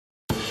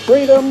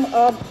freedom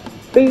of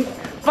speech,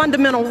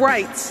 fundamental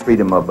rights,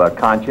 freedom of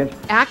conscience,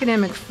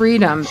 academic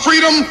freedom,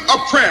 freedom of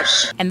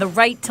press, and the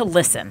right to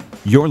listen.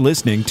 You're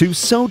listening to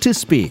So to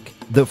Speak,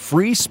 the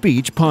free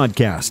speech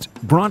podcast,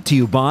 brought to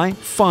you by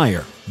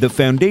FIRE, the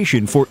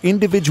Foundation for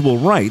Individual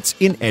Rights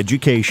in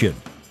Education.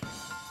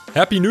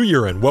 Happy New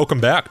Year and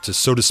welcome back to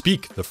So to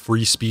Speak, the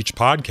free speech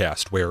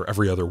podcast, where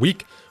every other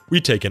week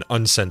we take an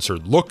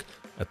uncensored look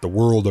at the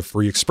world of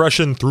free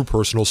expression through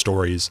personal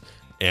stories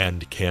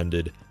and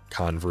candid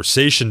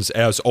conversations.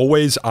 As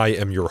always, I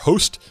am your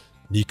host,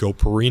 Nico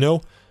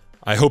Perino.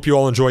 I hope you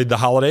all enjoyed the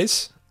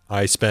holidays.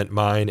 I spent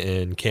mine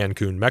in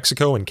Cancun,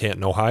 Mexico, and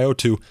Canton, Ohio,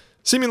 two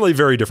seemingly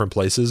very different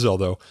places,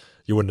 although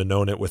you wouldn't have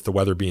known it with the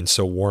weather being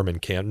so warm in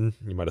Canton.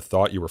 You might have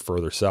thought you were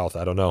further south.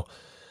 I don't know.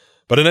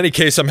 But in any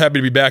case, I'm happy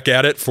to be back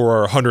at it for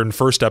our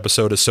 101st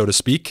episode of So to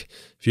Speak.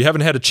 If you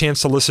haven't had a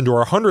chance to listen to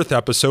our 100th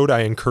episode, I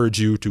encourage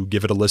you to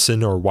give it a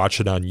listen or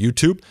watch it on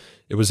YouTube.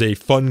 It was a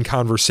fun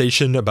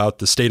conversation about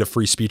the state of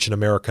free speech in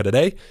America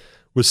today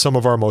with some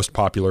of our most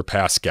popular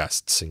past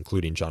guests,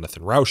 including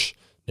Jonathan Rauch,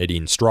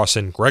 Nadine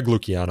Strawson, Greg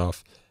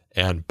Lukianoff,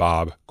 and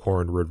Bob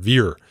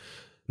Kornrevere.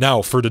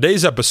 Now, for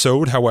today's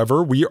episode,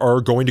 however, we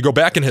are going to go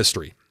back in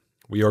history.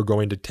 We are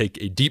going to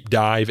take a deep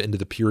dive into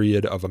the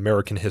period of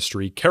American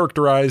history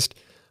characterized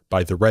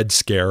by the Red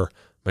Scare,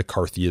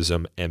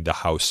 McCarthyism, and the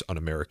House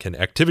Un-American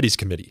Activities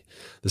Committee.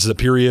 This is a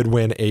period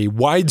when a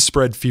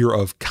widespread fear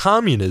of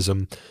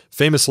communism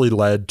famously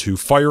led to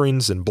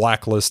firings and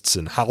blacklists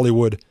in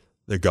Hollywood,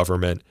 the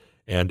government,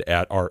 and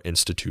at our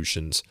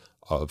institutions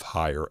of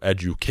higher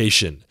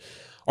education.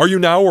 Are you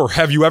now, or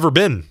have you ever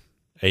been,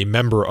 a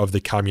member of the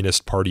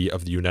Communist Party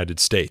of the United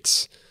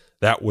States?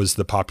 That was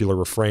the popular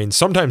refrain,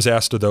 sometimes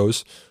asked to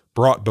those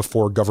brought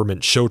before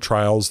government show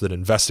trials that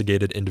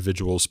investigated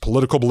individuals'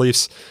 political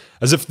beliefs,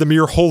 as if the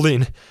mere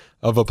holding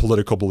of a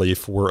political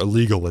belief were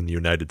illegal in the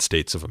United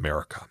States of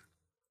America.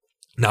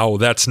 Now,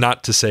 that's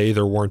not to say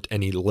there weren't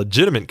any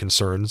legitimate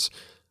concerns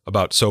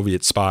about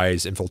Soviet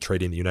spies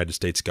infiltrating the United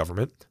States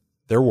government.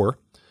 There were.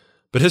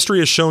 But history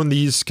has shown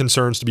these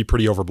concerns to be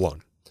pretty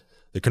overblown.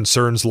 The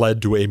concerns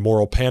led to a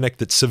moral panic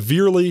that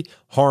severely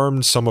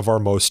harmed some of our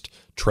most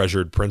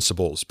treasured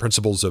principles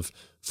of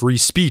free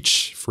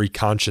speech, free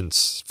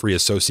conscience, free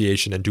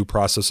association, and due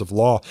process of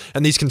law.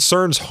 And these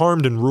concerns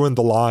harmed and ruined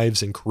the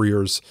lives and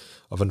careers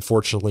of,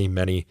 unfortunately,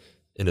 many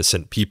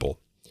innocent people.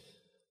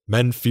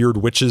 Men feared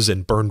witches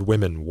and burned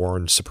women,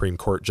 warned Supreme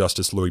Court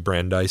Justice Louis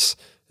Brandeis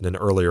in an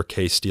earlier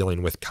case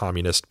dealing with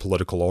communist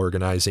political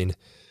organizing.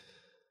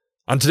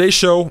 On today's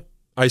show,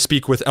 I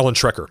speak with Ellen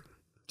Schrecker.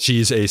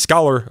 She's a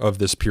scholar of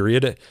this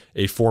period,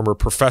 a former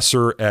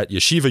professor at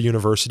Yeshiva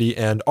University,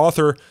 and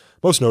author,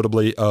 most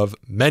notably, of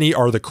Many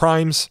Are the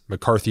Crimes,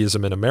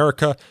 McCarthyism in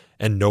America,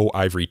 and No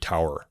Ivory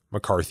Tower,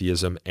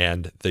 McCarthyism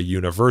and the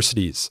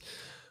Universities.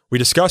 We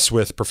discuss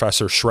with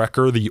Professor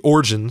Schrecker the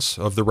origins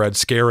of the Red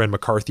Scare and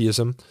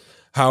McCarthyism,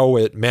 how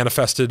it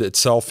manifested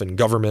itself in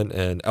government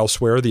and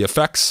elsewhere, the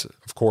effects,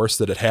 of course,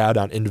 that it had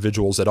on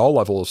individuals at all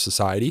levels of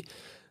society,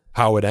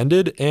 how it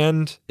ended,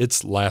 and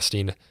its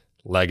lasting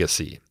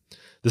legacy.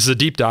 This is a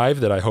deep dive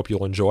that I hope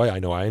you'll enjoy. I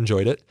know I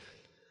enjoyed it.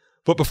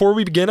 But before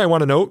we begin, I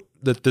want to note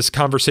that this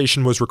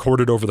conversation was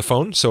recorded over the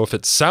phone. So if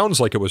it sounds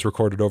like it was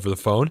recorded over the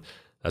phone,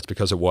 that's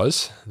because it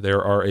was.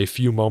 There are a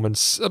few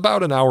moments,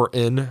 about an hour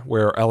in,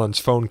 where Ellen's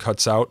phone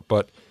cuts out,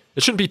 but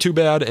it shouldn't be too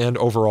bad. And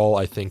overall,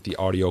 I think the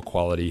audio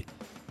quality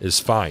is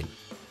fine.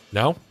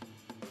 Now,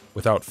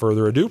 without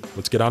further ado,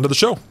 let's get on to the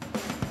show.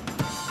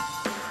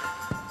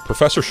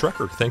 Professor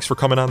Schrecker, thanks for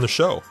coming on the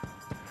show.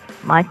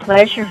 My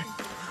pleasure.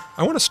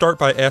 I want to start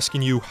by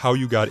asking you how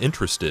you got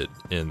interested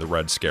in the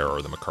Red Scare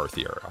or the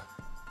McCarthy era.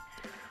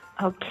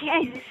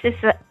 Okay, this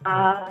is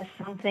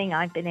something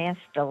I've been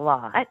asked a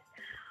lot.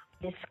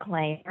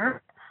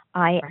 Disclaimer,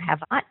 I have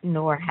not,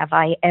 nor have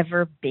I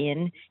ever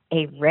been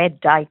a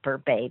red diaper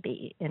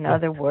baby. In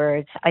other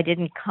words, I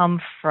didn't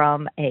come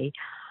from a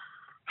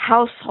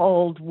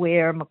household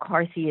where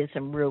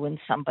McCarthyism ruined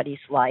somebody's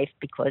life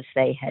because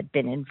they had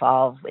been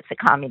involved with the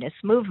communist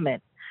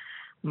movement.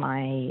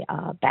 My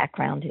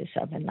background is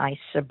of a nice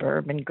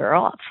suburban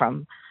girl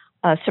from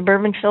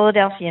suburban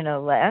Philadelphia,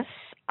 no less,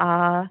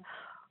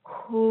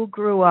 who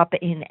grew up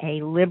in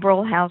a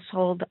liberal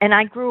household. And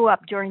I grew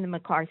up during the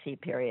McCarthy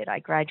period. I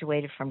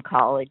graduated from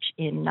college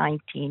in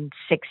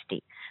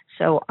 1960.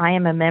 So I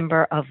am a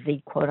member of the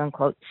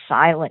quote-unquote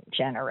silent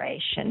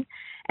generation.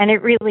 And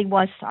it really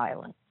was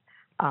silent,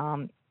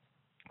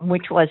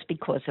 which was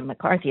because of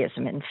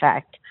McCarthyism. In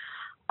fact,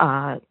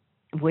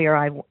 where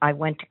I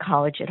went to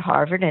college at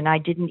Harvard, and I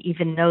didn't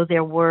even know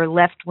there were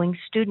left-wing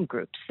student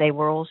groups. They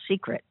were all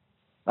secret.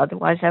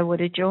 Otherwise, I would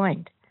have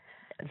joined.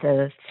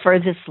 The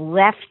furthest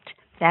left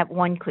that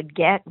one could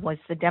get was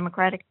the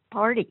Democratic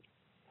Party.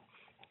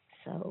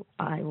 So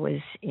I was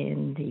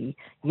in the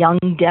Young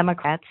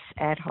Democrats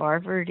at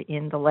Harvard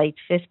in the late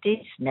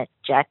 50s, met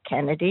Jack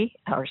Kennedy,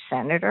 our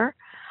senator.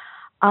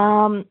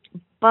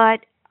 But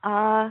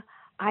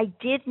I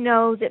did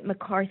know that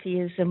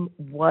McCarthyism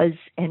was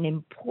an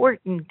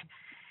important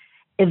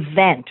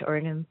event or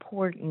an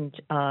important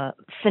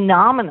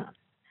phenomenon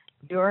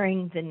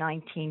during the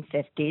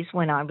 1950s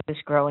when I was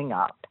growing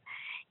up.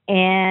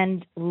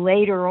 And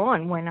later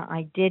on, when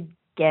I did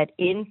get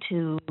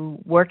into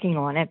working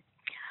on it,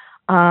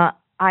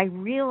 I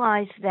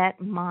realized that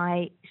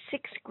my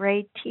sixth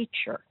grade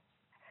teacher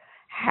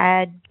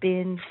had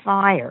been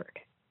fired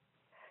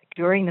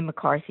during the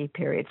McCarthy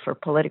period for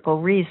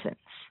political reasons.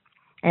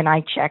 And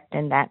I checked,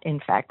 and that, in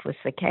fact, was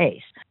the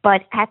case.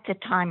 But at the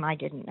time, I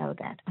didn't know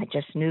that. I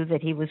just knew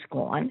that he was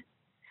gone.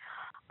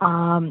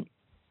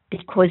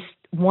 Because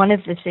one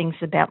of the things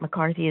about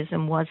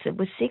McCarthyism was it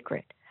was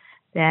secret,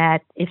 that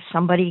if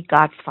somebody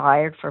got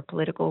fired for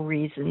political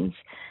reasons,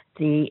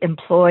 the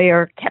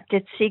employer kept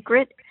it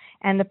secret,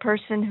 and the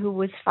person who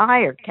was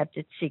fired kept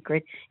it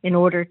secret in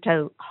order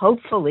to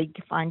hopefully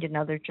find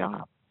another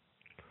job.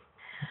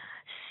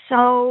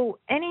 So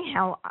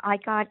anyhow, I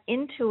got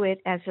into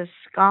it as a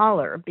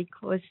scholar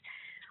because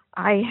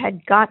I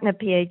had gotten a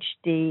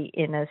PhD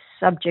in a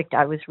subject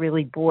I was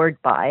really bored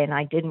by, and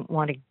I didn't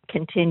want to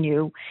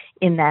continue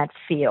in that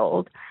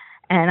field.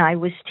 And I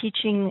was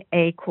teaching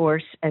a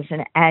course as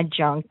an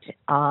adjunct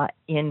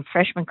in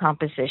freshman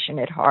composition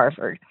at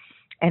Harvard.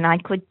 And I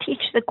could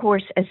teach the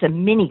course as a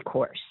mini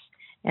course.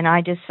 And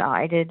I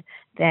decided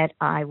that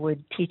I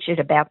would teach it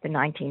about the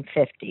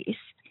 1950s.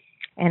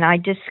 And I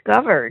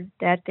discovered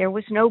that there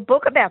was no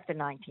book about the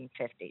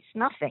 1950s,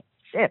 nothing,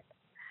 zip.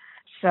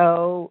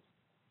 So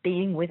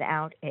being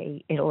without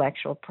a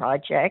intellectual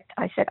project,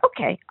 I said,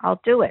 okay,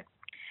 I'll do it.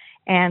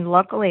 And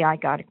luckily I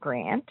got a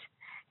grant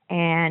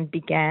and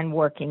began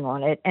working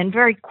on it, and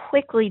very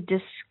quickly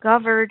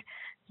discovered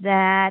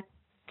that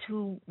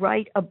to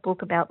write a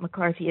book about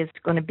McCarthy is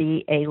going to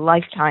be a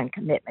lifetime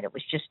commitment. It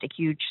was just a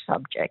huge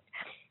subject.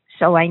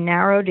 So I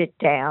narrowed it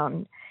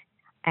down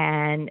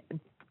and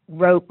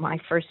wrote my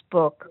first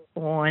book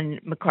on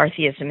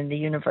McCarthyism in the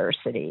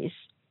universities.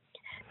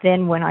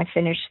 Then when I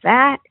finished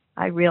that,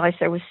 I realized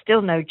there was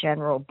still no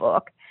general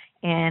book,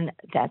 and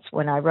that's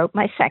when I wrote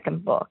my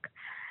second book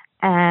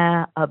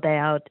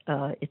about,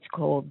 it's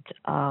called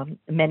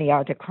Many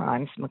Are the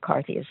Crimes,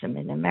 McCarthyism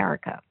in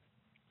America.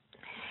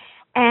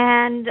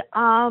 And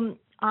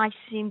I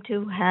seem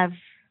to have,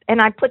 and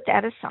I put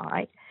that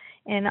aside,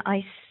 and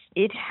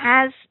it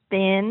has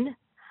been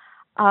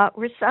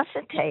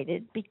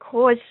resuscitated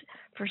because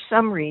for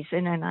some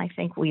reason, and I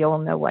think we all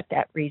know what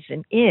that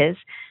reason is,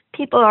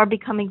 people are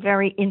becoming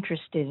very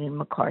interested in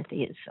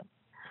McCarthyism.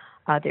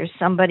 There's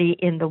somebody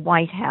in the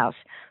White House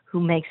who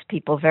makes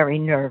people very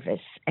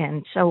nervous.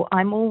 And so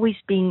I'm always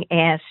being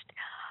asked,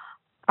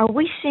 are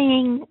we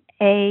seeing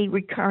a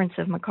recurrence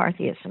of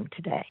McCarthyism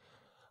today?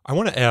 I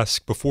want to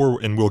ask before,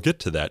 and we'll get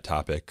to that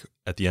topic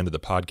at the end of the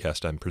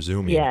podcast, I'm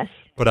presuming. Yes.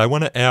 But I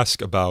want to ask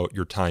about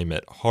your time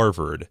at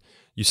Harvard.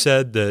 You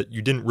said that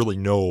you didn't really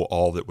know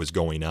all that was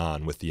going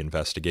on with the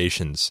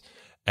investigations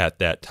at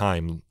that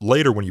time.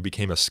 Later, when you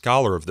became a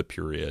scholar of the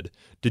period,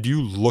 did you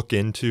look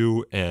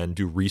into and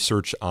do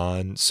research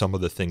on some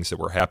of the things that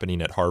were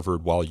happening at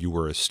Harvard while you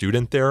were a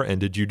student there? And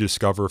did you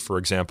discover, for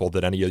example,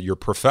 that any of your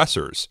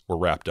professors were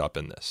wrapped up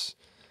in this?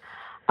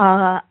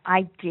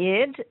 I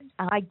did.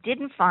 I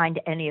didn't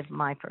find any of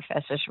my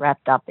professors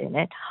wrapped up in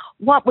it.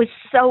 What was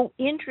so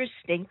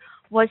interesting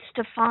was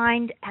to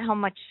find how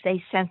much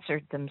they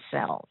censored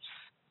themselves.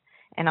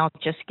 And I'll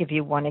just give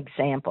you one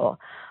example.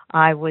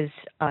 I was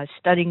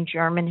studying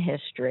German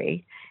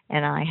history,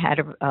 and I had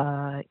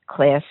a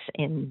class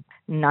in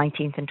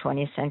 19th and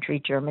 20th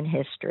century German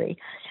history.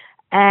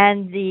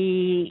 And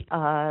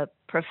the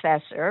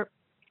professor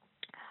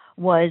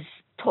was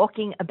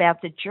talking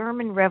about the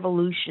German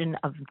Revolution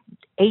of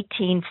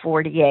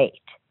 1848.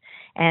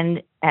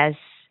 And as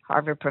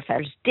Harvard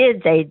professors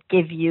did, they'd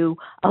give you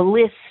a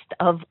list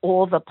of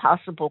all the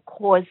possible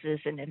causes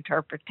and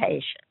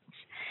interpretations.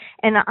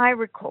 And I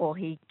recall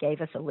he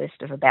gave us a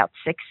list of about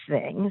 6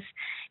 things,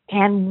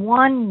 and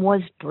one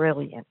was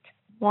brilliant.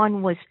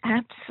 One was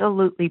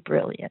absolutely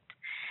brilliant.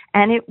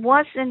 And it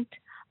wasn't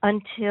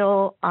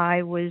until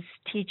I was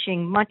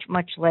teaching much,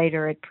 much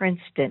later at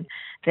Princeton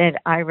that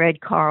I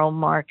read Karl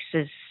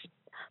Marx's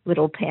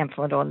little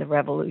pamphlet on the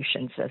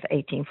revolutions of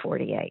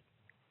 1848.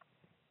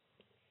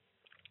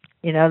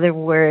 In other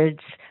words,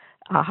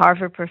 a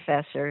Harvard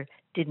professor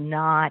did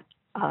not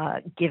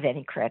give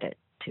any credit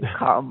to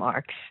Karl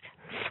Marx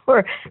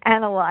for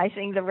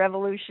analyzing the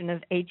revolution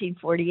of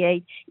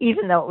 1848,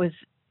 even though it was,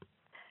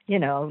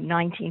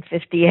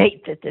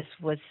 1958 that this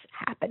was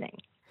happening.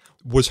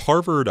 Was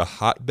Harvard a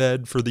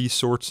hotbed for these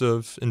sorts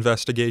of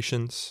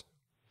investigations?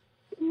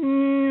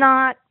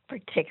 Not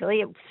particularly.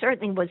 It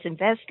certainly was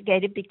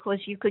investigated because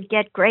you could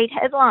get great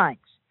headlines.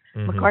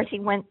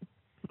 Mm-hmm.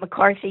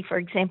 McCarthy, for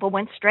example,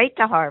 went straight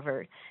to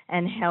Harvard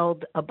and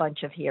held a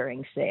bunch of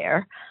hearings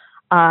there.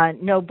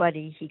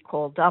 Nobody he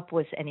called up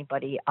was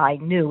anybody I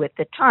knew at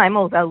the time,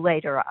 although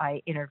later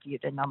I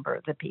interviewed a number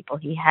of the people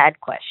he had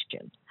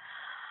questioned.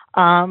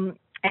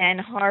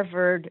 And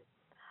Harvard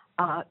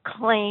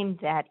claimed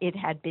that it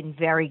had been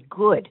very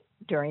good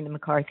during the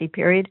McCarthy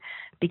period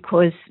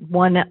because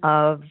one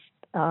of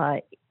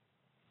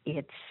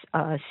its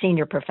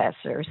senior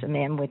professors, a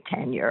man with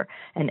tenure,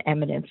 an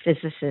eminent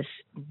physicist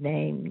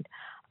named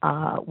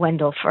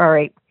Wendell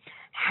Furry,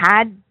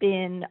 had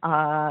been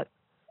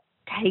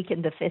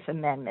taken the Fifth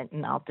Amendment,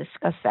 and I'll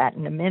discuss that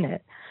in a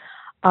minute.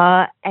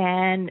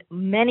 And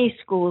many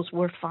schools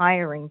were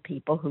firing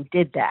people who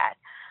did that.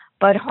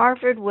 But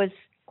Harvard was,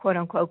 quote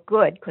unquote,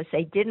 good because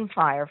they didn't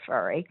fire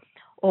Furry,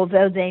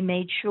 although they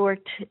made sure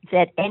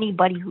that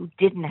anybody who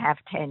didn't have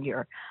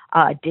tenure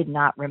did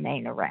not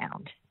remain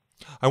around.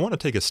 I want to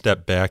take a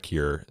step back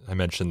here. I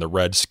mentioned the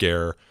Red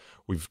Scare.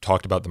 We've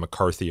talked about the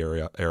McCarthy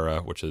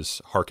era, which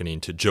is hearkening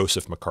to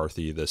Joseph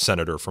McCarthy, the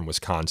senator from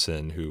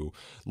Wisconsin who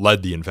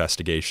led the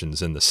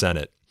investigations in the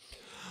Senate.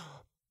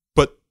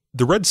 But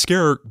the Red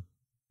Scare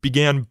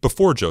began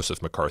before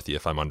Joseph McCarthy,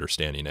 if I'm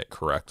understanding it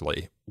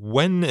correctly.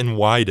 When and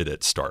why did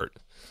it start?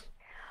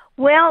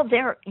 Well,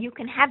 you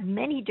can have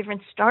many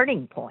different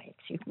starting points.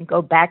 You can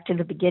go back to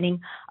the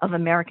beginning of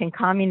American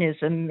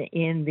communism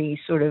in the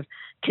sort of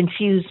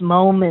confused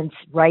moments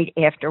right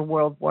after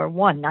World War I,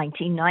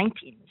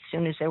 1919. As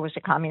soon as there was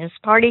a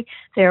Communist Party,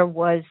 there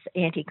was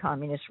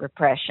anti-communist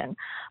repression.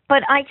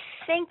 But I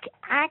think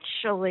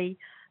actually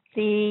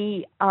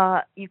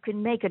you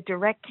can make a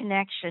direct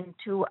connection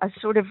to a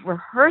sort of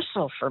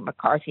rehearsal for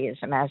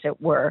McCarthyism, as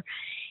it were,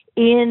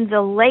 in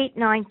the late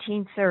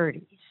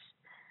 1930s.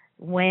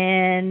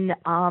 When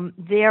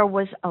there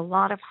was a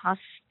lot of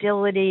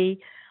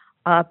hostility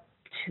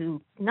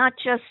to not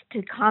just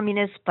to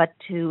communists, but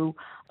to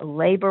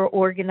labor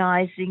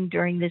organizing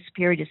during this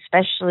period,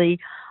 especially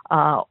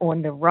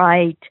on the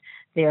right.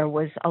 There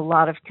was a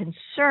lot of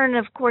concern,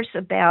 of course,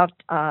 about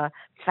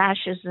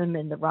fascism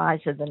and the rise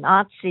of the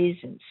Nazis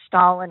and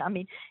Stalin. I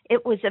mean,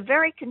 it was a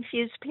very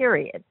confused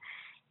period.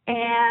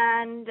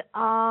 And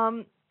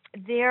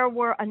there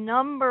were a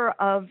number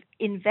of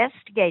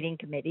investigating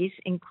committees,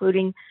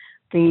 including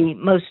the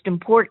most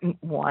important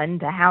one,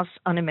 the House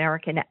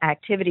Un-American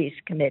Activities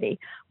Committee,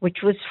 which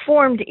was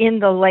formed in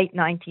the late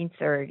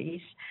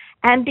 1930s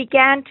and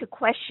began to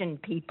question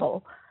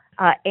people,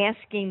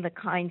 asking the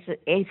kinds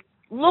of,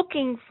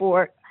 looking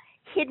for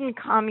hidden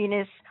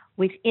communists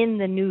within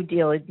the New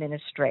Deal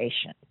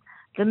administration.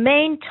 The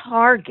main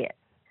target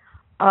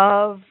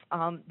of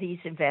these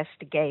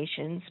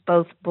investigations,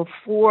 both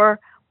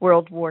before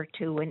World War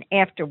II and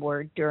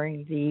afterward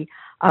during the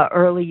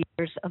early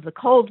years of the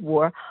Cold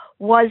War,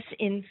 was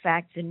in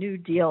fact the New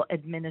Deal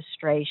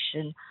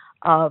administration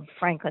of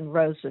Franklin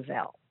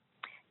Roosevelt.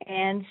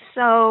 And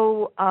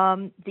so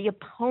the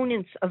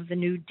opponents of the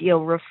New Deal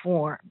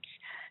reforms,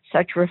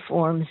 such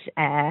reforms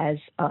as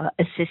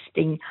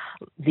assisting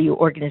the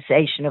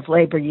organization of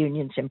labor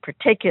unions in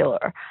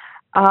particular,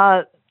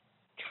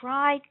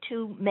 tried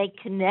to make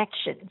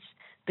connections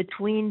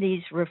between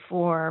these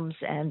reforms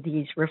and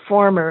these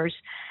reformers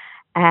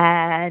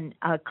and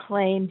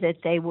claimed that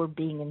they were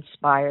being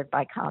inspired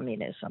by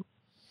communism.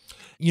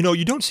 You know,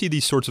 you don't see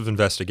these sorts of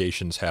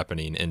investigations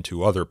happening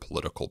into other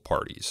political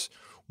parties.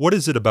 What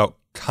is it about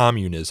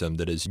communism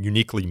that is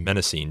uniquely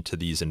menacing to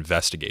these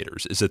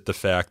investigators? Is it the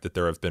fact that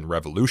there have been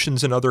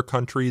revolutions in other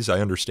countries? I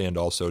understand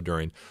also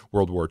during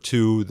World War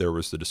II there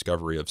was the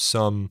discovery of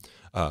some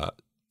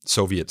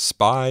Soviet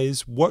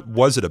spies. What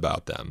was it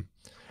about them?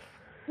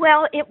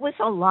 Well, it was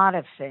a lot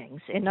of things.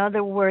 In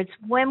other words,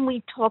 when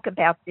we talk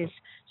about this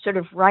sort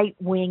of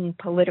right-wing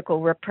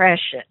political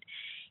repression,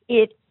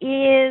 it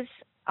is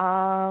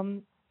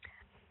coming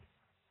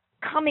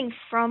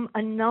from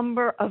a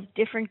number of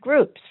different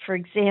groups. For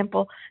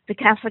example, the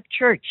Catholic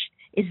Church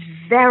is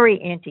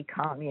very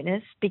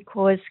anti-communist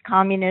because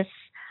communists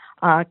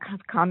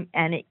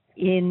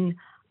in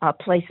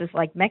places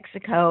like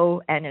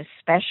Mexico, and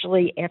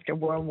especially after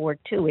World War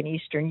II in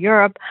Eastern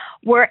Europe,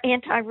 were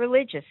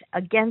anti-religious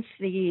against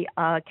the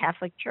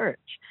Catholic Church.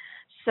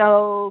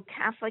 So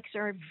Catholics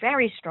are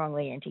very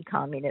strongly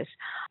anti-communist.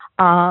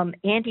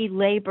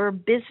 Anti-labor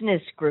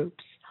business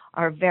groups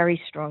are very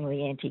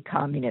strongly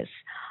anti-communist.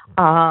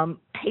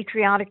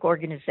 Patriotic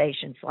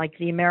organizations like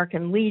the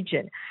American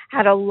Legion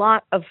had a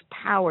lot of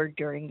power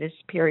during this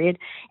period,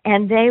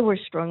 and they were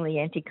strongly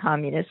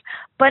anti-communist.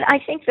 But I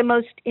think the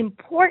most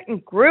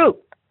important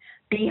group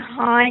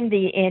behind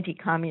the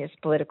anti-communist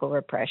political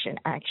repression,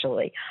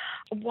 actually,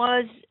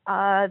 was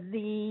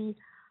the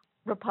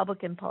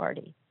Republican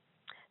Party.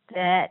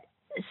 That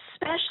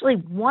especially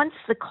once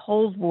the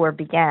Cold War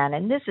began,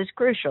 and this is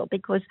crucial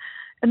because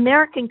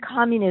American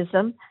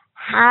communism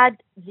had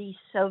the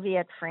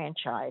Soviet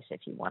franchise, if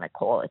you want to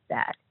call it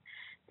that.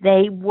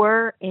 They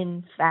were,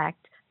 in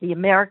fact, the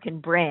American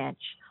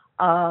branch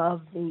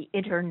of the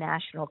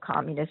international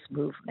communist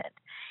movement.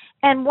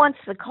 And once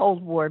the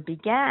Cold War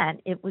began,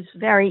 it was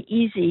very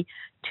easy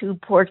to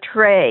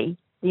portray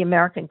the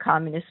American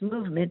communist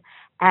movement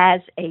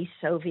as a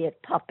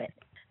Soviet puppet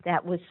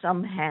that was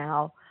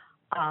somehow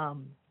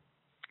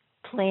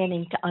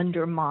planning to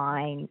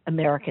undermine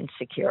American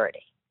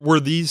security.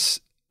 Were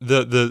these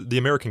the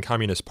American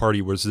Communist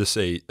Party, was this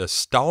a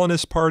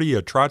Stalinist party,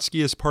 a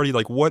Trotskyist party?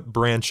 Like, what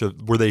branch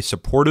of, were they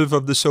supportive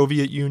of the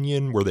Soviet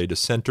Union? Were they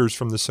dissenters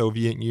from the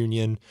Soviet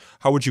Union?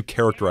 How would you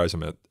characterize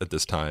them at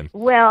this time?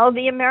 Well,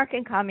 the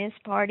American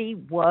Communist Party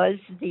was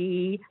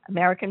the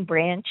American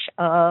branch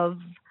of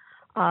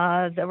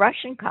the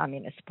Russian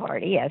Communist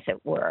Party, as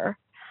it were.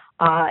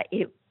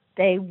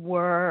 They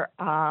were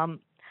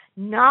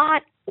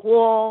not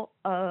all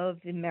of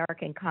the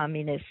American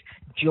communists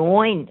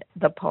joined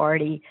the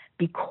party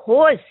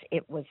because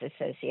it was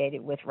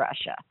associated with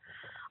Russia.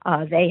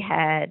 They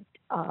had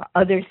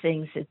other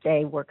things that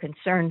they were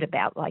concerned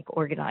about, like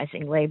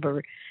organizing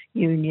labor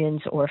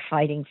unions or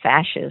fighting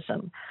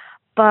fascism.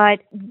 But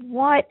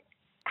what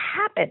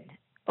happened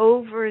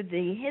over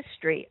the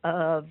history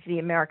of the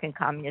American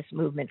Communist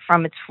movement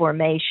from its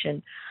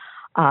formation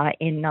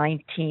in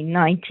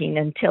 1919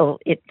 until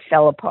it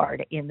fell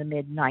apart in the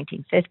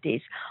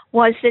mid-1950s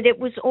was that it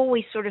was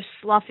always sort of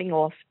sloughing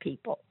off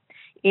people.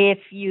 If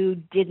you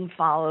didn't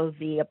follow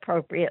the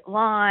appropriate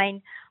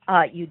line,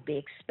 you'd be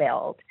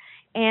expelled.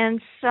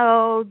 And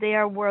so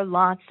there were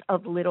lots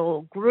of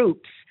little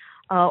groups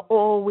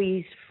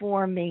always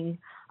forming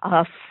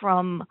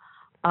from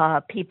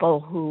people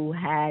who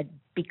had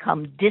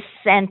become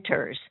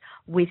dissenters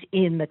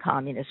within the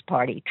Communist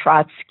Party,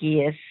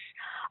 Trotskyists,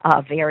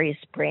 various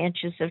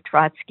branches of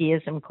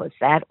Trotskyism, because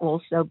that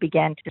also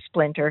began to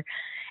splinter.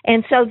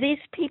 And so these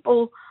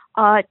people,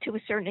 to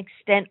a certain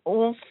extent,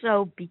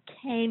 also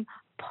became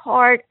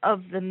part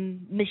of the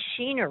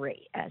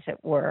machinery, as it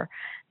were,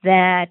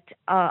 that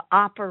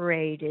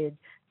operated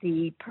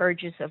the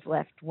purges of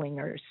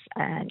left-wingers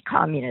and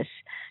communists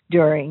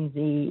during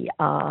the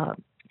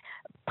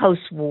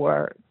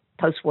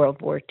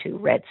post-World War II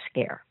Red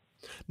Scare.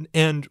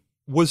 And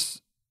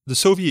was the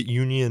Soviet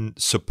Union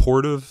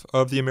supportive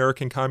of the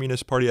American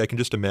Communist Party? I can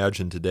just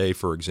imagine today,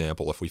 for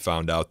example, if we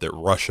found out that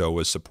Russia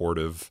was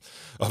supportive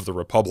of the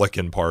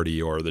Republican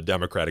Party or the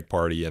Democratic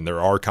Party, and there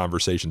are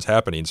conversations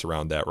happening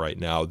around that right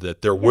now,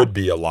 that there would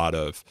be a lot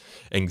of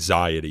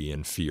anxiety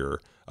and fear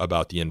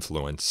about the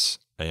influence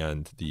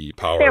and the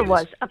power. There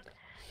was.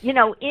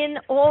 In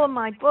all of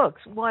my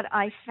books, what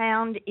I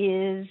found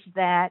is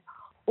that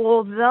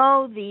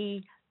although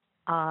the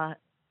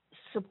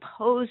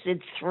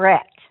supposed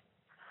threat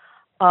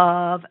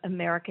of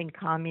American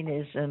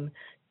communism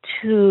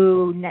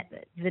to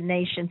the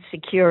nation's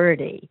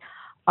security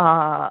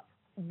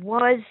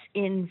was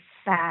in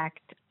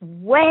fact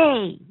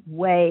way,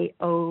 way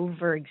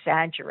over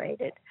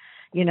exaggerated.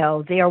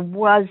 There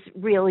was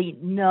really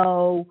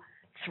no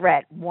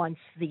threat once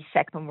the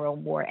Second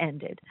World War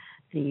ended.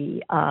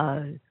 The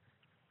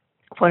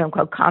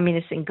quote-unquote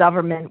communists in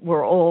government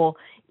were all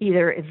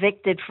either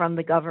evicted from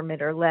the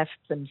government or left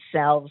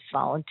themselves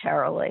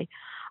voluntarily.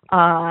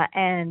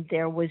 And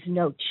there was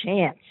no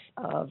chance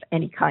of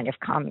any kind of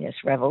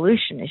communist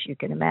revolution, as you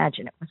can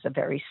imagine. It was a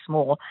very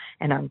small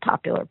and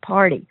unpopular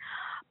party.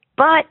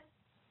 But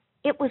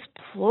it was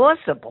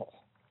plausible.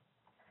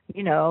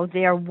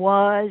 There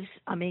was,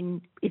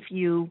 if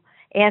you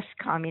ask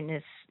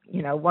communists,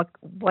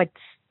 what's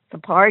the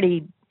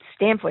party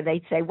stand for,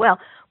 they'd say, well,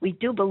 we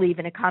do believe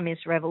in a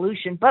communist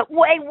revolution, but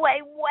way,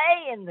 way,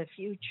 way in the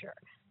future.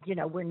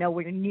 We're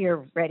nowhere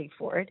near ready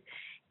for it.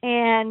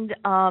 And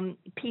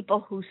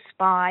people who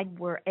spied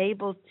were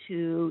able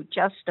to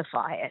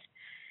justify it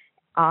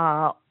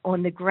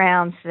on the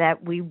grounds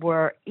that we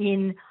were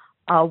in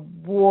a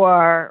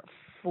war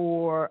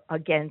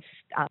against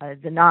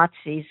the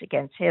Nazis,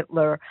 against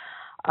Hitler,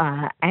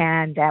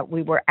 and that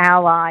we were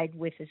allied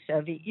with the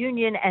Soviet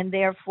Union, and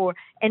therefore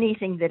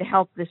anything that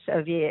helped the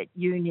Soviet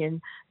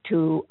Union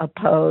to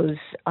oppose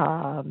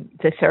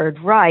the Third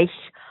Reich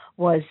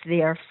was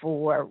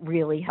therefore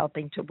really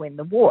helping to win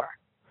the war.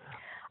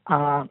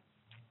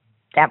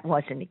 That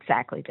wasn't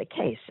exactly the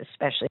case,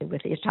 especially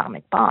with the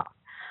atomic bomb.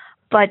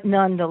 But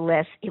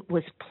nonetheless, it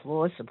was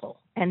plausible.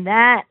 And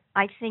that,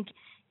 I think,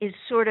 is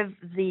sort of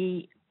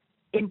the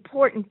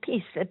important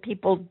piece that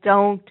people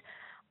don't,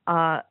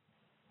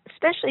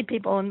 especially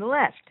people on the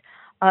left,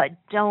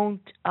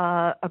 don't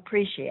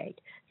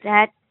appreciate,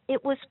 that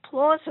it was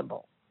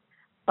plausible,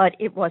 but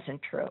it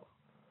wasn't true.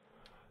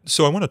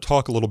 So I want to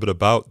talk a little bit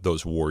about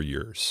those war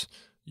years.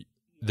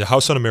 The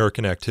House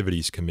Un-American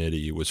Activities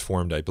Committee was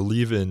formed, I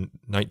believe, in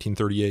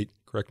 1938.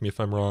 Correct me if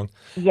I'm wrong.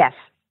 Yes.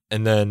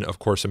 And then, of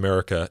course,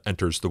 America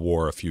enters the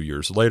war a few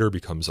years later,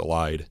 becomes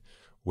allied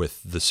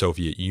with the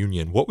Soviet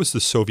Union. What was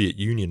the Soviet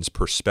Union's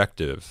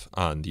perspective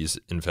on these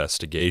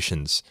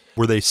investigations?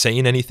 Were they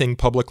saying anything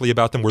publicly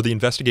about them? Were the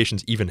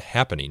investigations even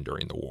happening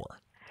during the war?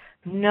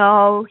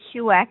 No,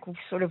 HUAC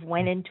sort of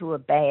went into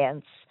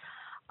abeyance.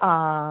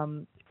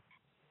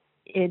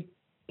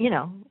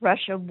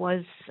 Russia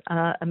was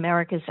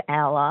America's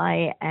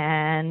ally,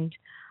 and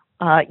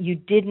you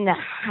didn't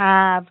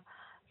have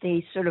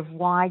the sort of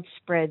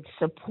widespread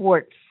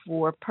support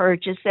for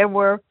purges. There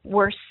were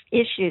worse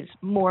issues,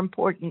 more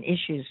important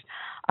issues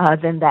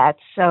than that.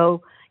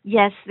 So,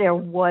 yes, there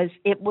was.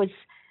 It was,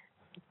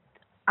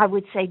 I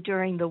would say,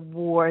 during the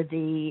war,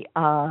 the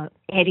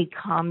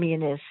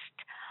anti-communist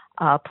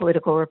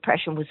political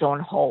repression was on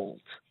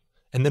hold.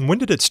 And then when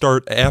did it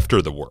start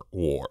after the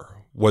war?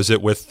 Was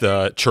it with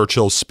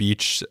Churchill's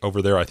speech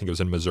over there? I think it was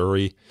in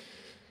Missouri.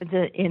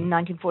 In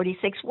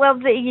 1946. Well,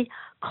 the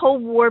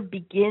Cold War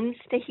begins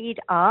to heat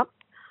up.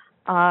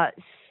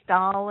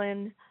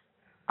 Stalin,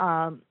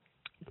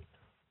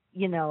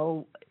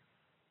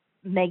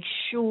 make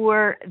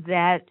sure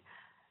that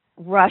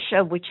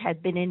Russia, which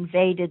had been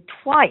invaded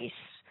twice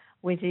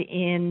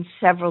within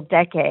several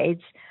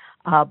decades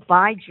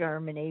by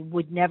Germany,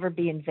 would never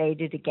be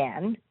invaded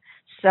again.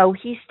 So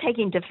he's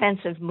taking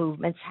defensive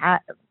movements,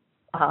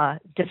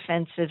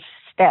 defensive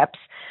steps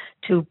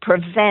to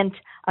prevent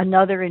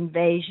another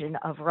invasion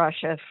of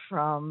Russia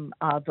from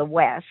the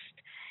West.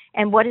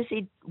 And what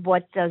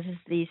does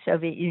the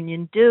Soviet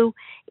Union do?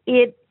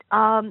 It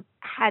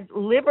had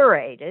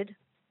liberated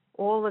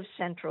all of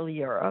Central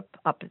Europe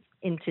up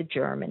into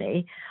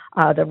Germany.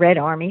 The Red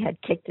Army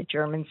had kicked the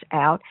Germans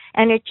out,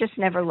 and it just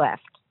never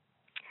left.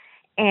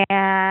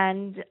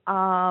 And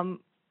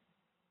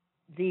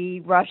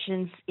the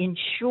Russians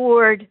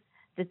ensured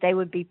that they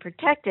would be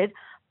protected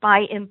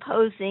by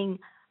imposing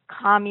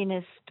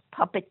communist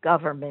puppet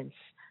governments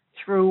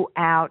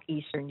throughout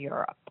Eastern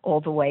Europe,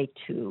 all the way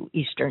to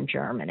Eastern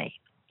Germany.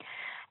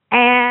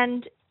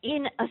 And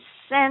in a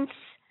sense,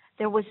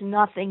 there was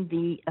nothing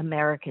the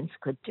Americans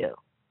could do.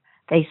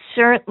 They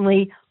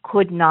certainly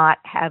could not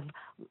have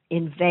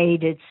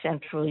invaded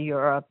Central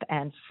Europe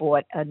and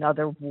fought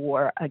another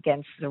war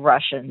against the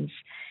Russians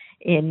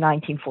in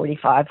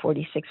 1945,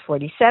 46,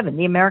 47.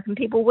 The American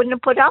people wouldn't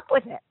have put up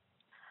with it.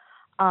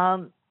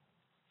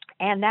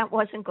 And that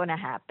wasn't going to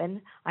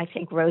happen. I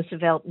think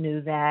Roosevelt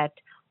knew that.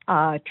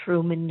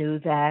 Truman knew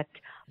that.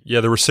 Yeah,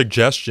 there were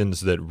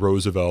suggestions that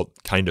Roosevelt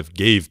kind of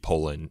gave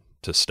Poland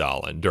to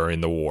Stalin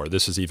during the war.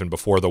 This is even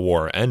before the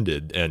war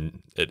ended,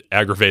 and it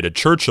aggravated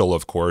Churchill,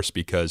 of course,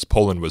 because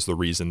Poland was the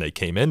reason they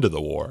came into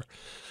the war.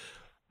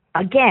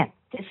 Again,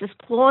 this is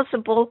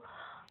plausible,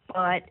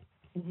 but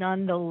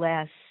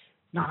nonetheless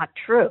not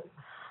true.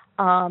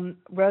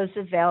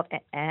 Roosevelt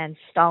and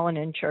Stalin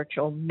and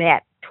Churchill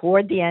met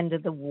toward the end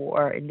of the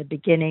war, in the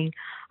beginning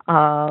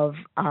of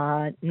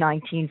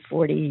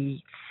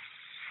 1945,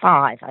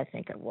 I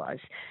think it was,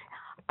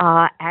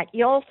 at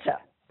Yalta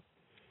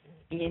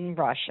in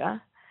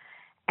Russia.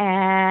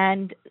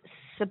 And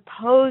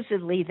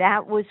supposedly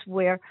that was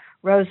where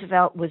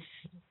Roosevelt was,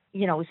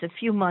 it was a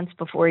few months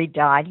before he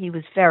died. He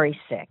was very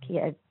sick. He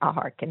had a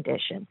heart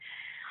condition.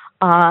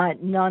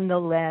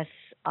 Nonetheless,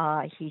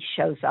 he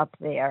shows up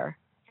there.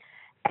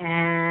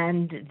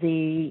 And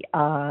the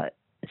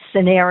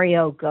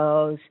scenario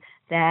goes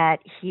that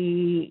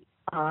he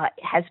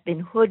has been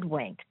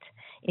hoodwinked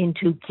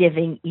into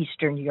giving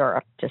Eastern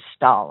Europe to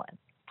Stalin.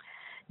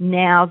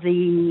 Now,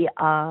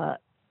 the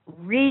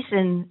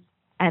reason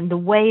and the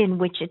way in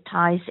which it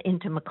ties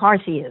into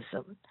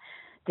McCarthyism,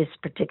 this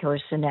particular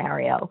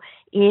scenario,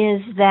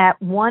 is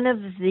that one of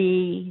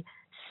the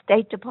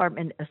State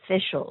Department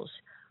officials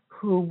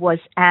who was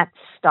at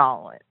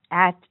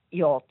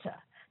Yalta,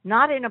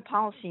 not in a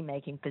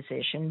policy-making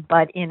position,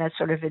 but in a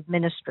sort of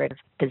administrative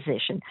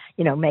position,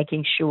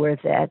 making sure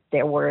that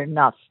there were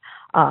enough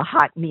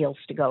hot meals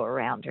to go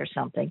around or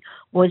something,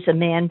 was a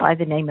man by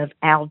the name of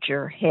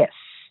Alger Hiss.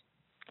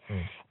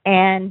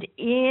 And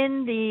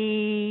in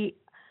the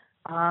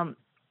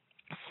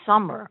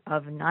summer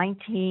of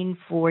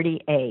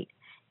 1948,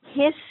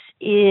 Hiss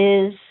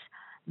is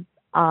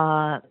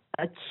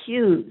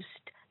accused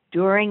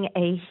during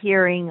a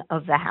hearing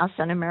of the House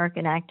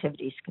Un-American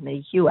Activities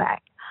Committee, HUAC,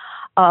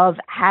 of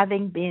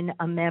having been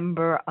a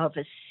member of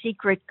a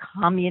secret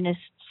communist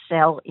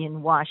cell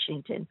in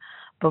Washington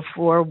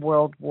before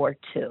World War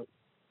II.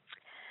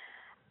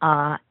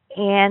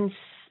 And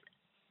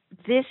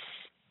this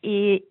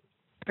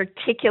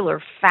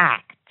particular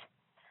fact,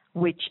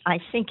 which I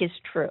think is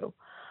true,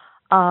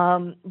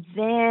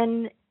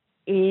 then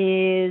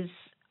is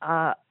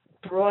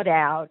brought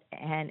out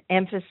and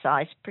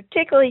emphasized,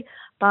 particularly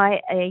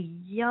by a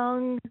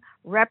young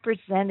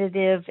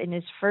representative in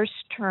his first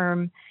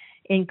term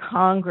in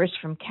Congress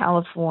from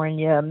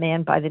California, a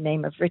man by the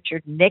name of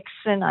Richard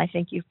Nixon. I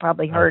think you've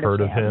probably heard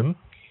of him.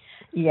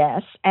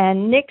 Yes,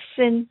 and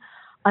Nixon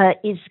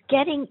is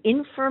getting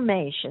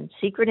information,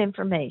 secret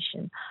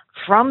information,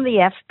 from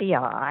the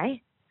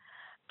FBI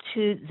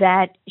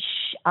that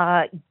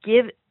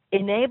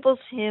enables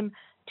him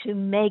to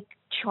make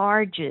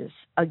charges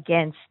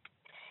against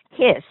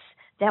Hiss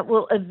that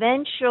will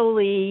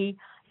eventually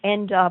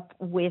end up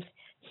with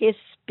Hiss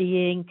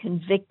being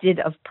convicted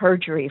of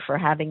perjury for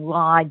having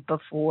lied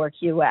before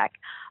HUAC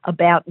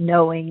about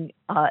knowing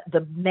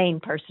the main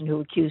person who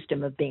accused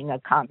him of being a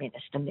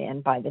communist, a man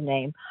by the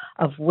name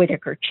of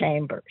Whittaker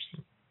Chambers.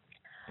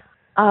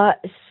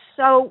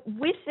 So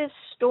with this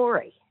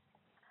story,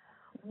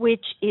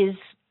 which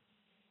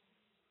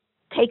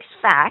takes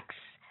facts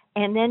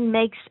and then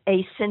makes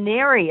a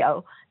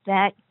scenario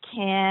that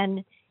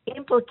can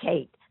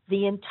implicate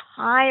the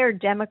entire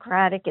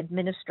Democratic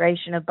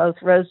administration of both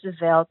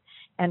Roosevelt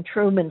and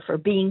Truman for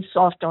being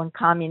soft on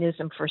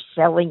communism, for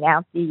selling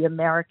out the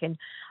American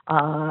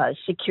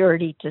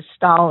security to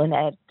Stalin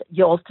at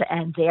Yalta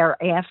and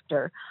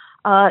thereafter,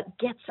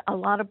 gets a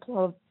lot of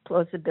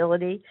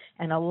plausibility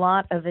and a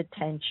lot of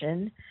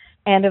attention,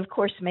 and of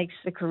course makes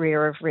the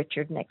career of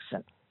Richard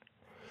Nixon.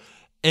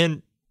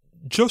 And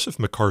Joseph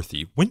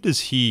McCarthy, when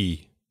does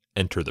he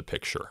enter the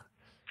picture?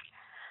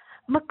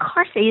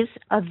 McCarthy is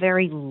a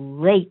very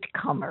late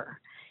comer.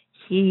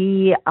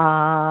 He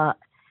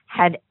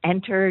had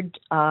entered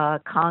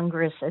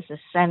Congress as a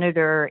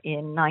senator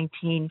in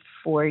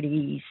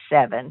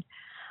 1947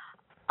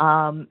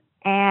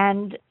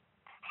 and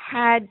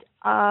had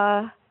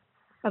a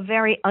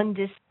very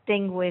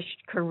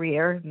undistinguished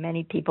career.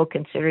 Many people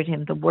considered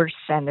him the worst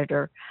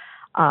senator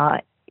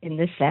in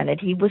the Senate.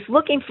 He was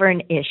looking for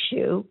an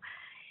issue,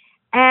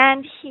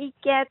 and he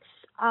gets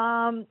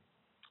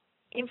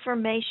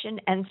information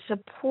and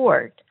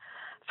support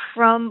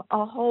from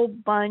a whole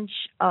bunch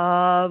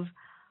of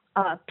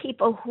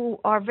people who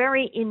are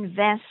very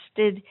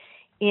invested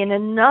in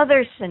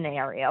another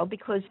scenario,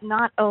 because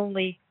not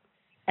only,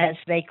 as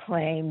they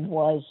claim,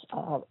 were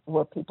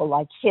people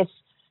like His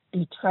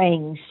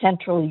betraying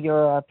Central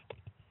Europe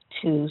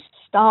to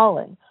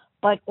Stalin,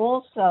 but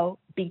also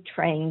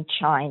betraying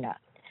China.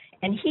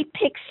 And he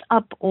picks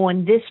up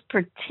on this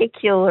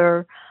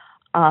particular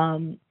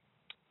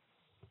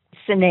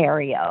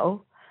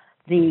scenario,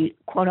 the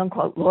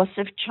quote-unquote loss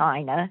of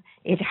China.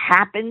 It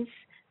happens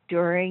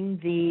during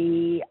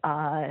the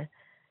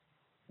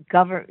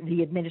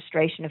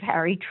administration of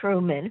Harry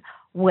Truman,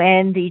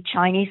 when the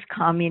Chinese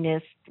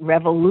Communist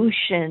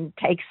Revolution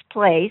takes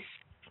place.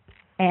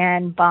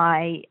 And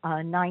by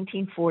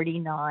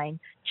 1949,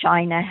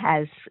 China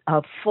has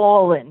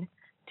fallen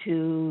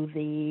to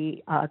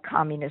the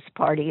Communist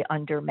Party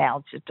under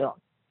Mao Zedong.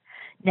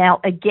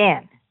 Now,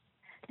 again,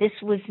 this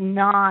was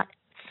not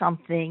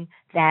something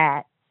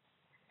that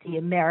the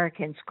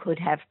Americans could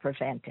have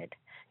prevented.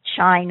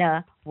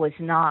 China was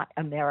not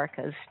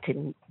America's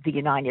to the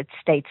United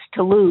States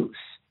to lose.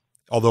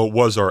 Although it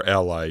was our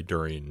ally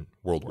during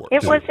World War II.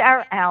 It was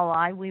our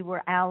ally. We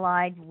were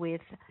allied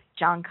with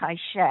Chiang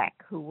Kai-shek,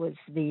 who was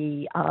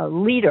the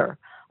leader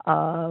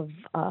of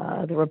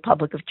the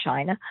Republic of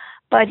China,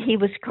 but he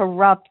was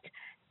corrupt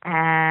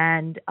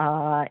and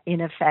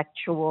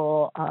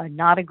ineffectual,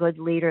 not a good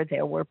leader.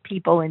 There were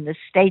people in the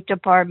State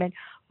Department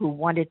who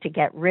wanted to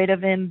get rid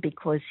of him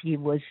because he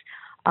was,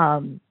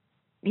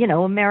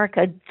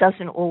 America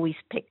doesn't always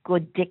pick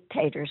good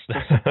dictators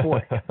to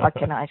support. What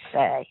can I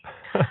say?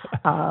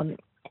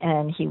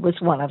 And he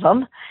was one of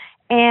them.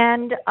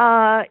 And,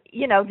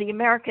 the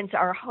Americans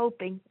are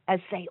hoping, as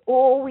they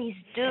always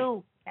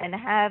do and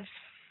have,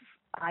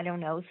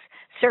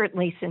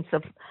 certainly since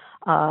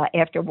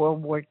after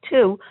World War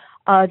II,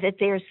 that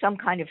there's some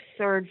kind of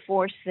third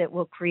force that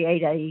will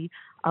create a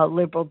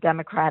liberal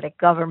democratic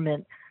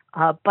government.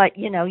 But,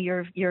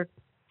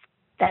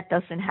 that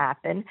doesn't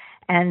happen.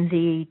 And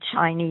the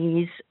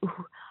Chinese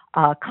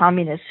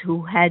communists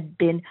who had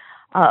been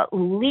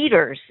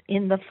leaders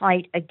in the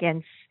fight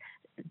against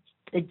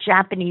the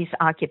Japanese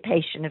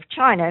occupation of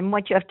China. And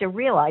what you have to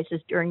realize is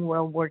during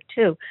World War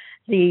II,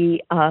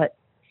 the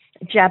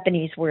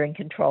Japanese were in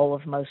control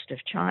of most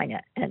of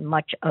China, and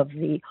much of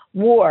the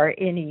war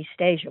in East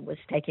Asia was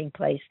taking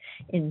place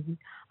in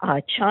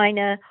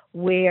China,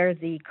 where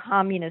the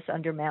communists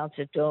under Mao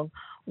Zedong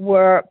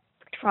were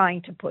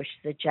trying to push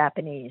the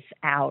Japanese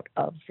out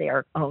of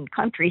their own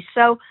country.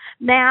 So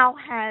Mao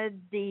had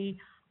the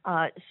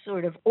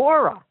sort of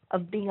aura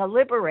of being a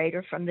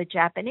liberator from the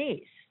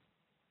Japanese.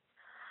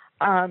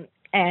 And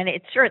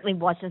it certainly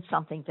wasn't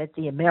something that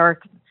the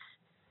Americans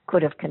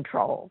could have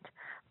controlled.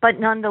 But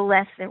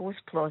nonetheless, there was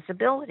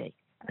plausibility.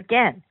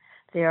 Again,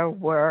 there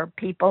were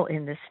people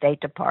in the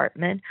State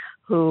Department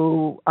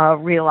who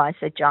realized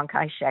that Chiang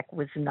Kai-shek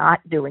was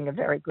not doing a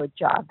very good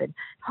job and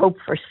hoped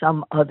for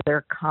some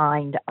other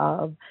kind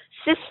of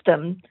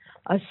system,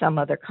 some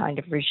other kind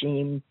of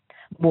regime,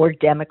 more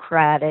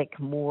democratic,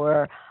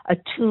 more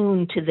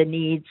attuned to the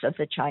needs of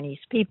the Chinese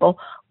people,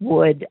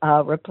 would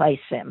replace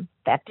him.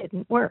 That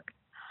didn't work.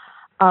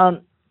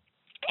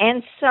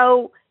 And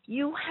so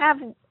you have,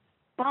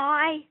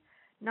 by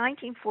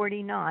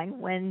 1949,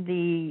 when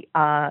the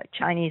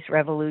Chinese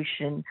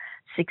Revolution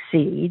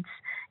succeeds,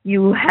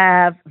 you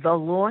have the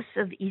loss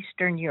of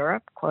Eastern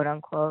Europe, quote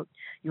unquote.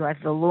 You have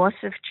the loss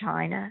of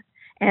China.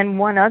 And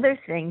one other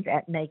thing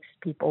that makes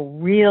people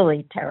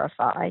really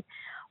terrified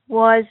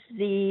was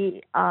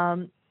the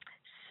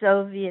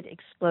Soviet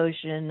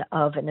explosion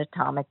of an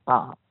atomic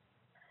bomb.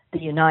 The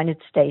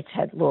United States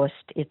had lost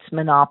its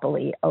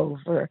monopoly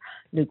over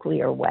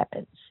nuclear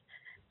weapons.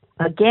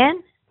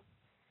 Again,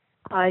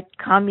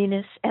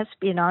 communist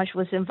espionage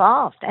was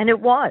involved, and it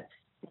was.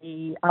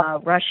 The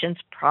Russians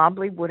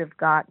probably would have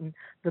gotten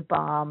the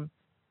bomb.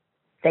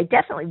 They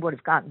definitely would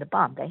have gotten the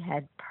bomb. They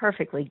had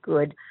perfectly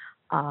good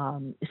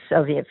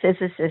Soviet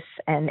physicists,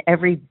 and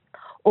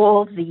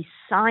all the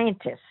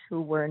scientists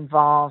who were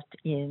involved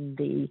in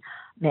the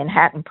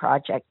Manhattan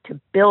Project to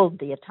build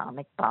the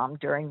atomic bomb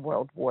during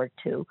World War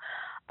II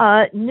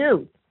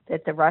knew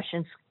that the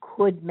Russians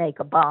could make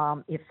a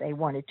bomb if they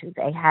wanted to.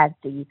 They had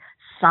the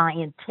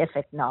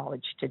scientific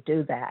knowledge to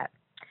do that.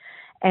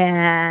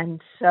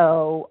 And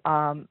so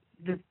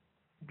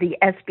the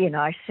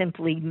espionage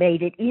simply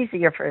made it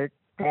easier for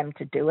them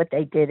to do it.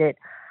 They did it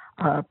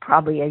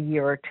probably a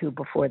year or two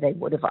before they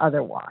would have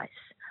otherwise.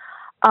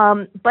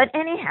 But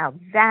anyhow,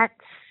 that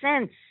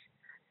sense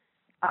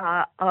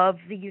of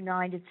the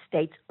United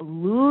States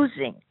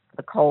losing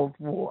the Cold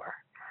War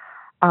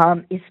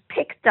is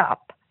picked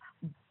up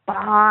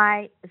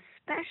by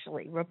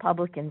especially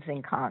Republicans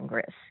in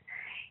Congress.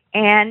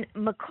 And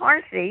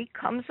McCarthy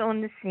comes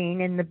on the scene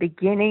in the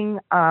beginning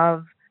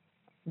of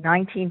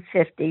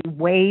 1950,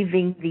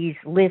 waving these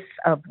lists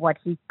of what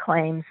he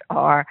claims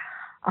are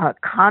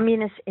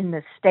communists in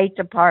the State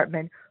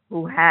Department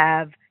who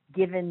have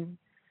given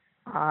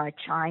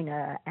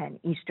China and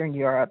Eastern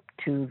Europe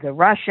to the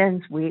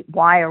Russians.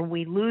 Why are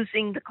we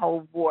losing the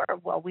Cold War?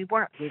 Well, we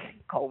weren't losing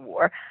the Cold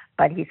War,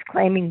 but he's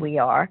claiming we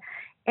are.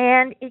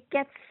 And he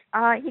gets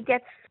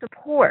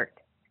support,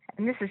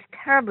 and this is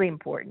terribly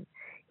important.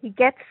 He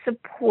gets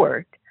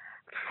support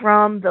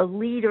from the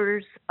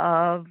leaders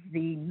of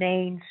the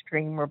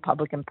mainstream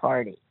Republican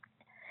Party.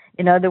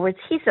 In other words,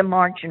 he's a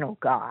marginal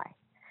guy,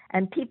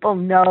 and people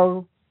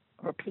know,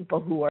 or people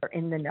who are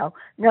in the know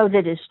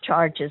that his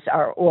charges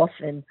are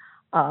often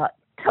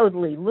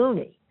totally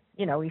loony.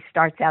 You know, he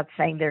starts out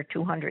saying there are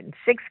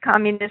 206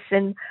 communists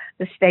in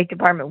the State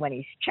Department. When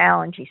he's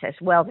challenged, he says,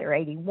 well, there are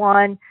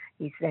 81.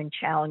 He's then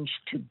challenged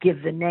to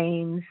give the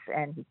names,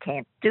 and he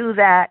can't do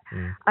that.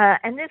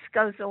 And this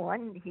goes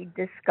on. He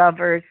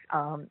discovers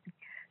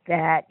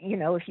that, you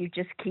know, if you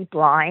just keep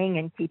lying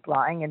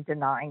and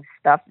denying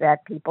stuff,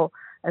 that people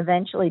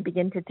eventually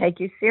begin to take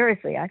you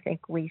seriously. I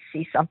think we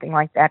see something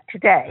like that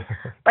today.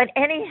 But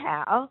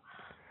anyhow,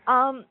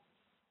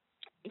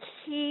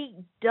 he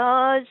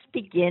does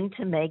begin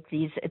to make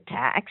these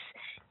attacks.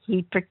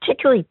 He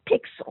particularly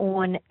picks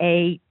on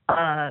a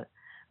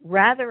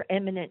rather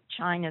eminent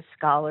China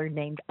scholar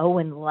named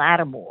Owen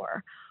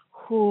Lattimore,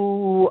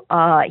 who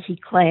he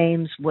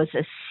claims was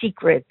a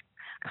secret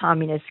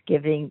communist,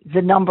 giving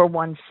the number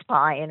one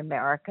spy in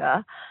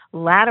America.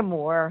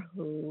 Lattimore,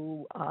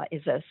 who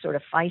is a sort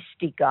of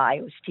feisty guy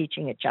who's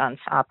teaching at Johns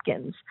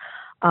Hopkins,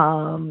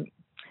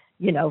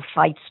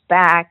 fights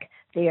back.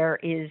 There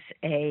is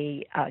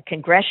a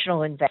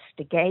congressional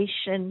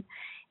investigation.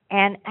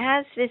 And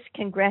as this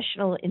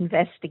congressional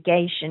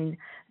investigation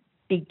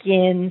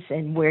begins,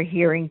 and we're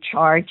hearing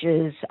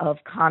charges of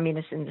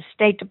communists in the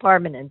State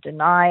Department and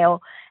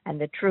denial,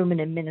 and the Truman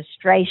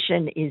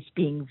administration is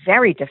being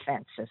very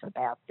defensive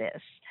about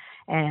this.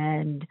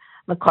 And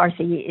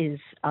McCarthy is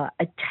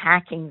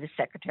attacking the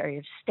Secretary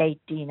of State,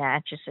 Dean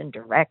Acheson,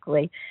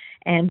 directly.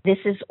 And this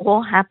is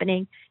all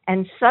happening.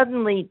 And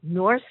suddenly,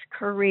 North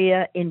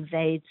Korea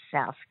invades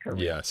South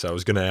Korea. Yes, I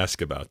was going to ask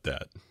about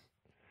that.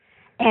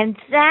 And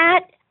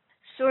that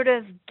sort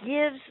of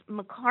gives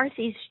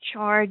McCarthy's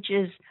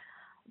charges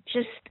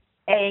just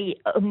a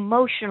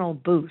emotional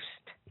boost.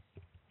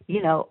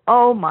 You know,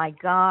 oh my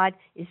God,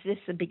 is this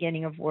the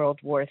beginning of World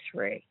War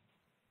III?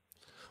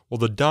 Well,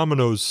 the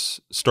dominoes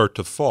start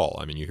to fall.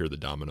 I mean, you hear the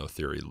domino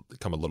theory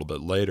come a little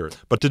bit later.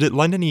 But did it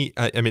lend any,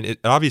 it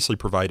obviously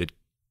provided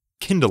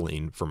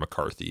kindling for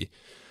McCarthy,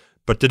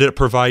 but did it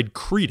provide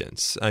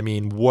credence? I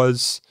mean,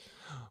 was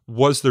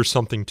there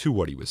something to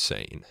what he was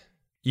saying,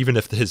 even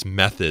if his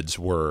methods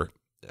were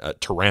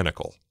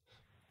tyrannical?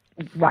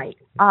 Right.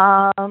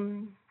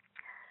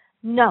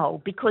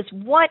 No, because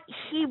what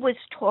he was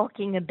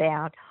talking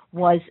about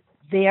was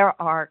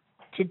there are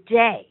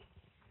today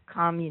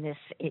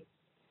communists,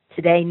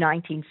 today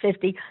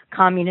 1950,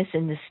 communists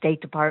in the State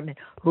Department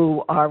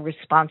who are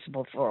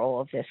responsible for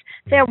all of this.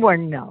 There were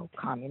no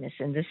communists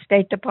in the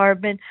State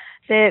Department.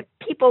 The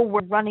people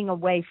were running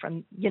away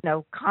from,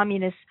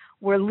 communists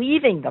were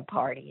leaving the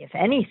party, if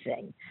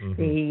anything.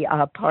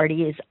 The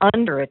party is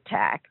under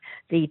attack.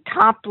 The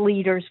top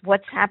leaders,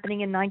 what's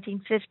happening in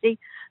 1950?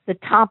 The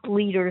top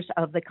leaders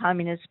of the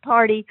Communist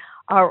Party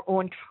are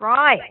on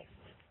trial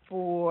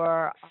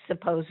for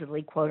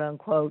supposedly, quote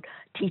unquote,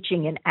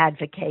 teaching and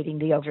advocating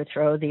the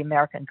overthrow of the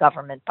American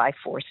government by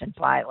force and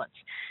violence.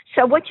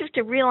 So what you have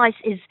to realize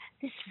is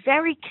this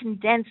very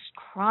condensed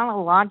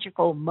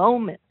chronological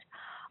moment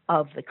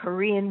of the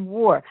Korean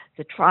War,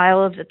 the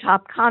trial of the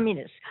top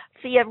communists,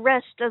 the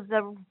arrest of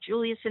the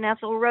Julius and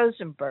Ethel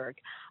Rosenberg,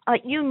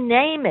 you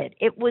name it.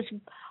 It was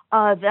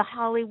the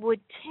Hollywood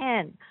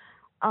 10,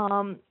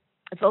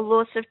 the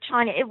loss of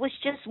China. It was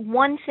just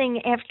one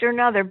thing after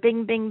another,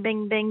 bing, bing,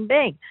 bing, bing,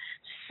 bing.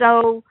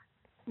 So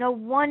no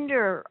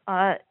wonder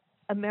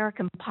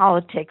American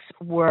politics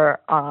were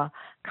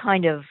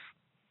kind of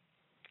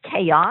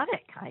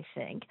chaotic, I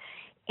think,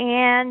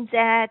 and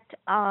that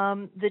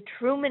the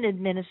Truman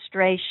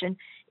administration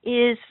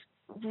is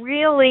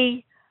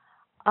really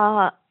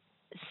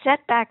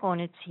set back on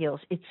its heels.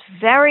 It's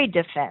very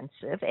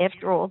defensive.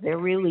 After all, there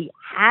really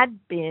had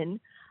been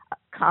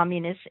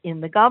communists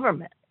in the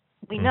government.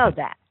 We know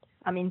that.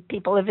 I mean,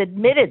 people have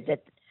admitted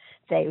that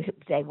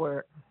they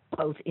were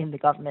both in the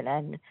government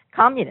and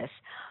communists,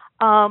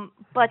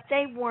 but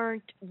they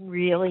weren't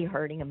really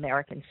hurting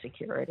American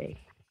security.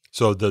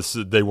 So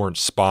they weren't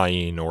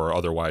spying or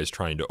otherwise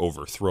trying to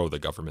overthrow the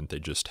government. They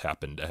just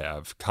happened to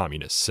have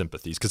communist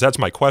sympathies. Because that's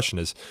my question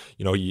is,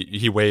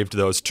 he waived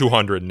those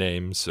 200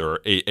 names or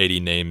 80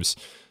 names.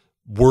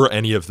 Were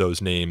any of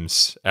those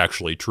names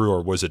actually true,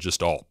 or was it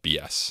just all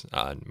BS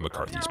on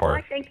McCarthy's part?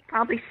 I think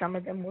probably some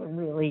of them were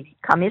really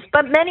communists,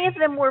 but many of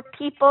them were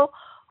people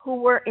who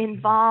were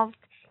involved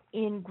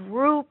in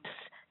groups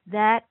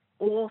that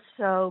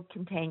also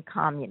contained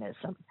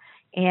communism,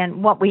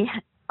 and what we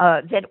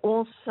that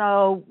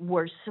also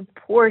were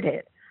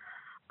supported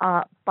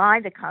by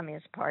the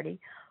Communist Party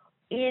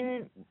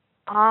in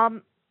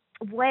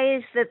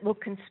ways that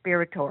look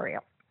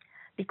conspiratorial.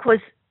 Because,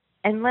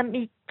 and let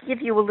me give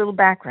you a little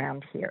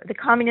background here. The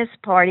Communist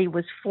Party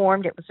was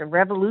formed. It was a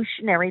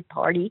revolutionary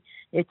party.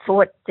 It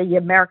thought the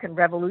American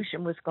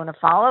Revolution was going to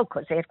follow,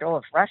 because after all,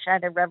 if Russia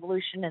had a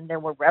revolution and there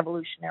were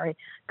revolutionary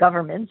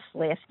governments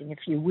lasting a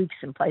few weeks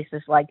in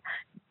places like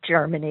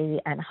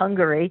Germany and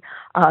Hungary,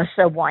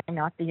 so why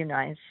not the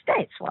United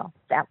States? Well,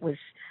 that was,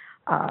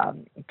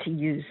 to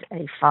use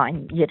a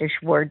fine Yiddish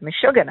word,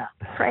 meshugana,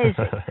 crazy.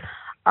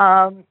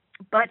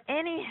 But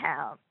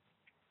anyhow,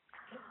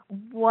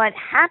 what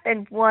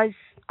happened was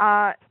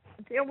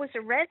there was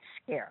a Red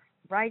Scare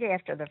right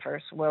after the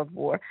First World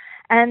War,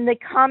 and the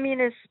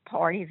Communist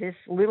Party, this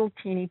little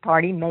teeny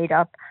party made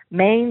up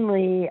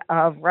mainly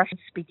of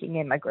Russian-speaking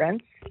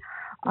immigrants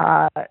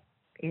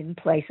in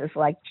places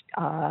like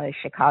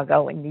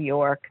Chicago and New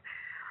York,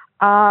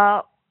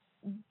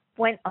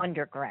 went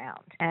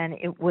underground, and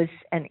it was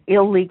an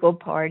illegal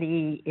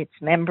party. Its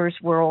members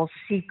were all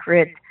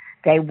secret.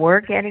 They were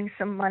getting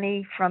some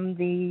money from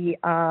the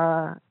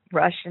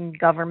Russian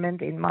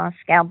government in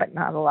Moscow, but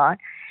not a lot.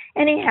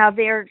 Anyhow,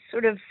 they're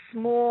sort of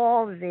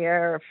small,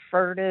 they're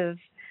furtive,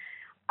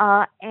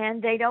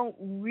 and they don't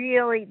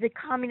really, the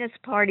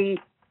Communist Party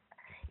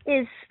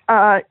is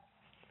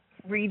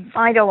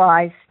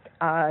revitalized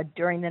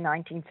during the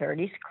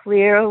 1930s.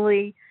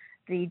 Clearly,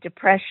 the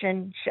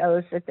Depression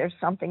shows that there's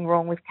something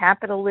wrong with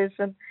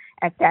capitalism.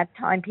 At that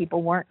time,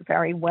 people weren't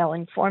very well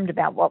informed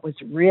about what was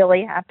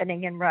really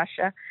happening in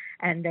Russia,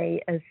 and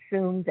they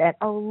assumed that,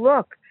 oh,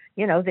 look,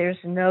 there's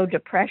no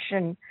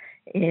depression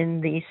in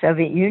the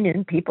Soviet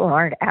Union. People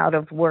aren't out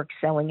of work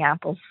selling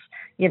apples,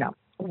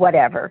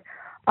 whatever.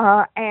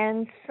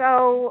 And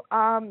so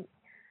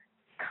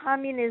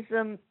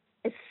communism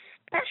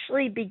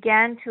especially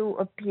began to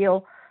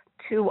appeal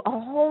to a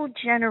whole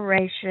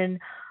generation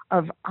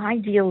of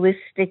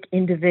idealistic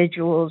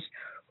individuals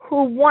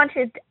who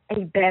wanted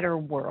a better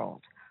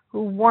world,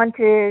 who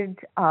wanted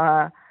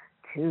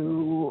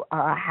to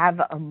have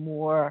a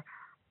more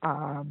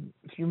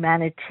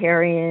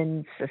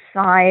humanitarian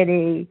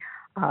society.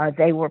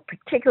 They were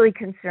particularly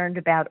concerned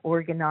about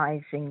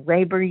organizing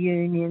labor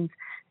unions.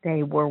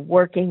 They were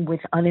working with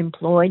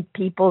unemployed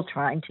people,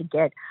 trying to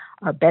get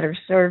better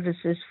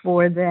services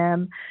for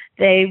them.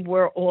 They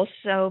were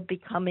also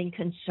becoming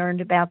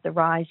concerned about the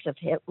rise of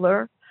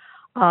Hitler,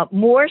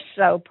 more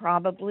so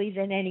probably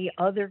than any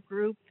other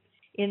group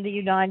in the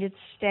United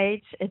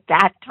States at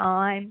that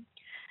time.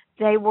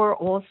 They were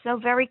also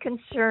very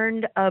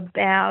concerned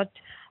about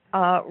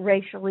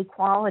racial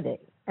equality.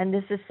 And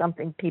this is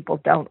something people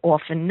don't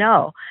often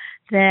know,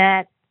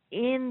 that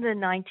in the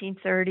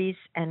 1930s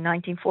and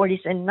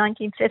 1940s and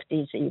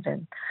 1950s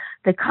even,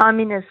 the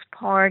Communist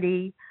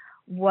Party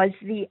was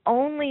the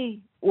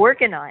only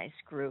organized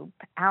group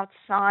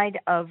outside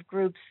of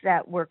groups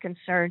that were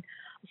concerned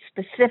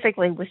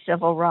specifically with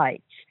civil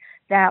rights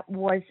that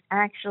was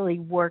actually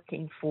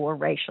working for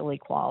racial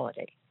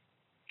equality.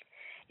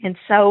 And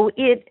so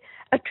it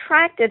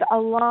attracted a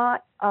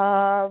lot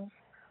of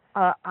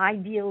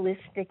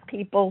idealistic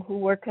people who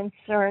were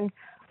concerned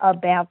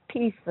about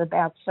peace,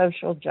 about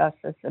social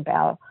justice,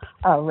 about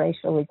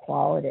racial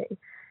equality.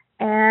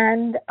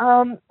 And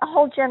a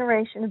whole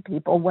generation of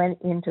people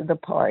went into the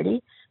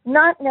party,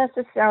 not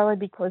necessarily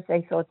because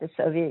they thought the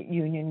Soviet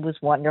Union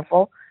was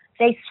wonderful.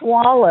 They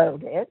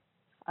swallowed it.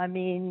 I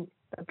mean,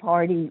 the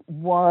party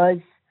was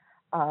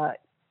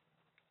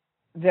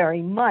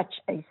very much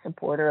a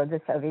supporter of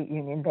the Soviet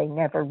Union. They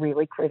never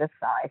really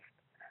criticized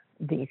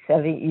the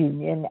Soviet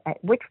Union,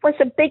 which was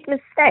a big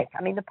mistake.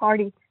 I mean, the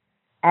party,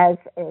 as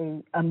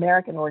an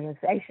American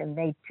organization,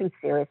 made two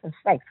serious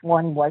mistakes.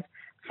 One was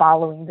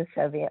following the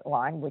Soviet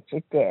line, which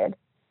it did,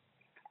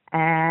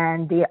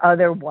 and the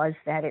other was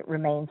that it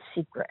remained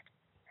secret.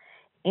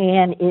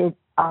 And it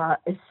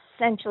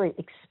essentially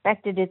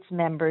expected its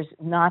members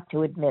not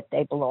to admit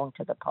they belonged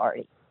to the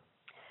party,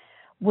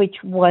 which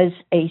was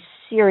a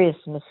serious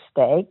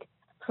mistake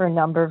for a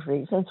number of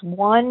reasons.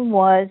 One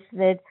was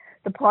that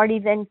the party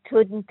then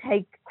couldn't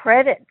take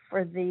credit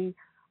for the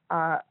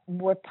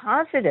more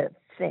positive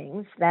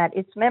things that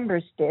its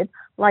members did,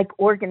 like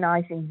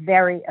organizing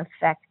very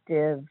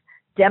effective,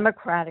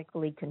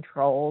 democratically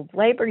controlled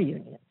labor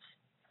unions.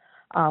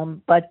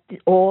 But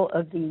all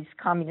of these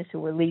communists who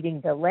were leading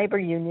the labor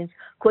unions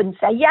couldn't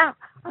say, yeah,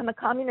 I'm a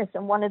communist,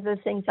 and one of the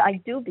things I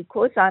do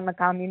because I'm a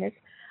communist,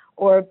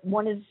 or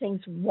one of the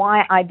things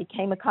why I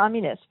became a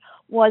communist,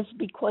 was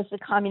because the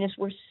communists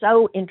were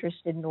so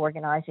interested in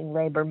organizing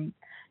labor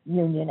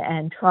union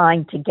and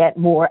trying to get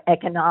more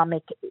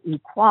economic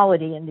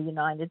equality in the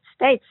United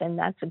States, and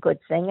that's a good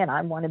thing, and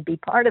I want to be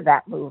part of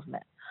that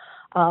movement.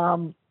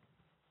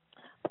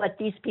 But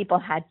these people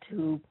had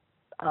to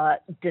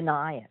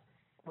deny it,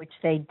 which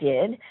they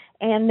did,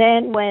 and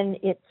then when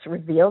it's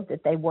revealed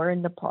that they were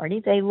in the party,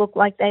 they look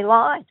like they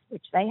lied,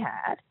 which they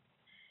had,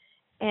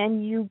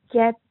 and you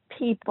get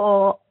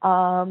people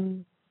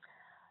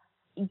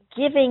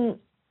giving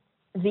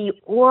the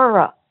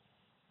aura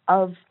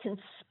of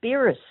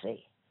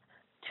conspiracy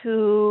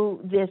to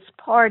this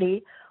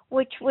party,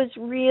 which was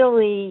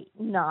really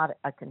not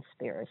a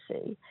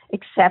conspiracy,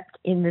 except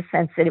in the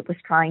sense that it was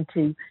trying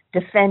to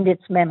defend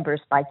its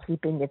members by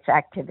keeping its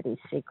activities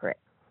secret.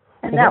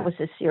 And that was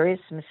a serious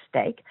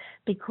mistake,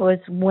 because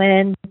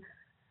when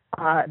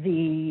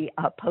the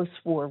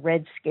post-war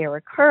Red Scare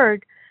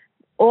occurred,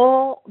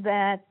 all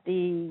that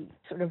the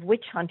sort of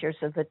witch hunters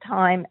of the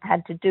time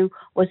had to do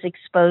was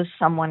expose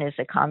someone as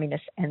a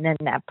communist, and then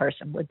that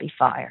person would be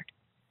fired.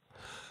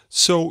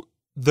 So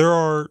there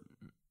are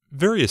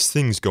various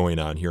things going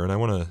on here, and I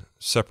want to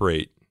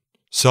separate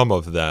some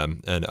of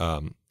them,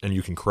 and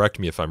you can correct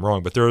me if I'm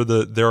wrong. But there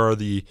are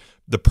the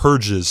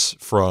purges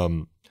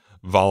from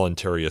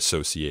voluntary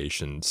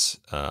associations,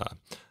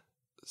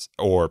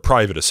 or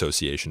private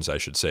associations, I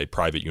should say,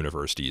 private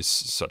universities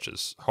such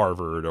as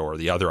Harvard or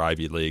the other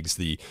Ivy Leagues,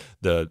 the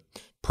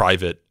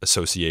private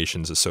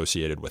associations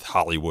associated with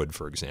Hollywood,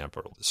 for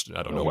example.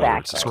 I don't know whether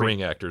it's the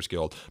Screen Actors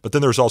Guild, but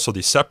then there's also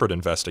these separate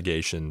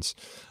investigations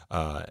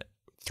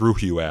through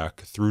HUAC,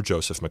 through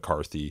Joseph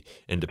McCarthy,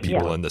 into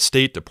people in the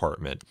State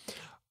Department.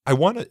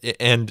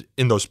 And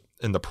in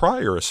the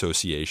prior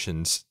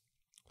associations,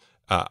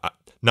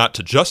 not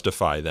to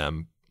justify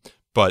them,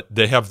 but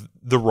they have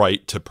the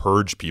right to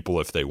purge people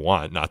if they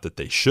want, not that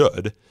they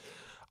should.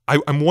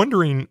 I'm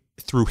wondering,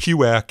 through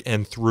HUAC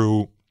and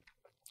through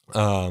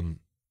the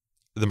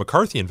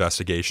McCarthy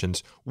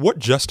investigations, what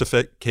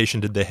justification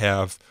did they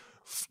have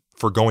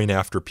for going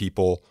after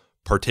people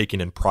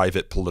partaking in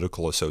private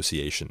political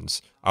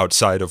associations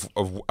outside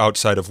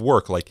of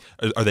work? Like,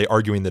 are they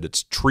arguing that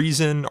it's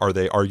treason? Are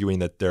they arguing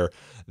that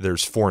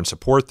there's foreign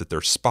support, that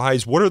they're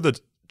spies? What are the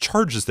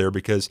charges there?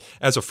 Because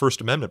as a First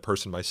Amendment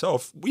person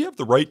myself, we have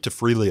the right to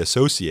freely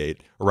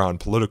associate around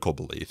political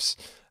beliefs.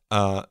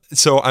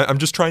 So I'm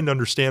just trying to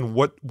understand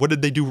what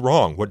did they do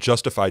wrong? What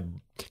justified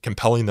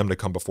compelling them to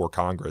come before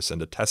Congress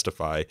and to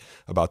testify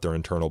about their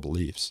internal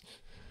beliefs?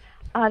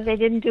 They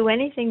didn't do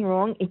anything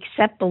wrong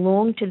except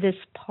belong to this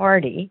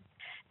party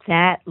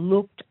that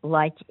looked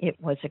like it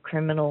was a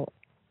criminal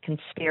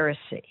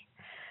conspiracy.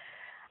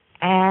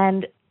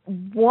 And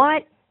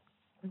what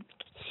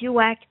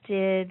HUAC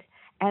did,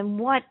 and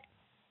what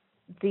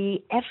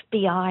the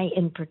FBI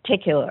in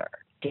particular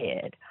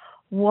did,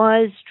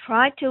 was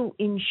try to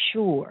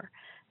ensure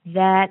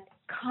that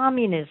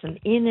communism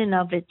in and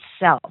of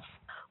itself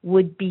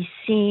would be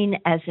seen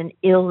as an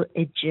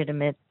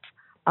illegitimate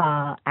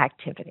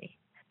activity.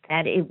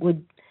 That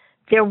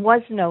there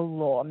was no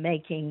law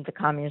making the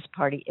Communist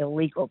Party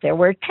illegal. There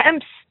were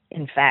attempts,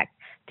 in fact,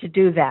 to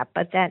do that,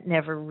 but that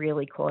never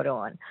really caught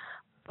on.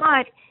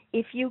 But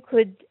if you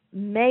could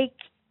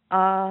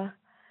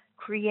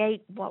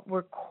create what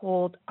were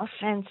called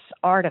offense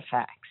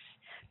artifacts.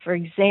 For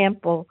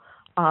example,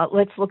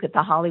 let's look at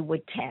the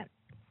Hollywood 10.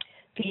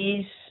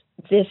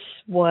 This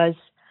was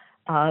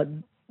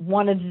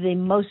one of the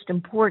most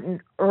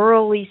important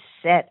early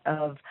set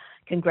of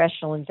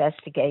congressional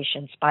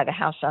investigations by the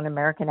House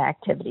Un-American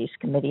Activities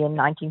Committee in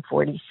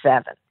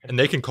 1947. And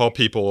they can call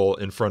people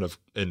in front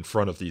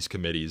of these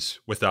committees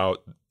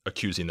without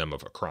accusing them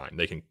of a crime.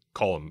 They can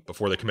call them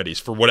before the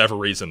committees for whatever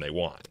reason they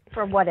want.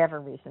 For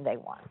whatever reason they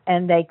want.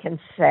 And they can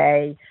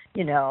say,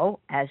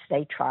 as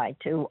they try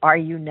to, are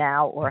you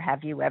now or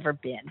have you ever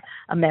been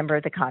a member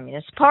of the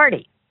Communist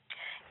Party?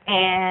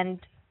 And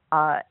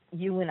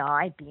you and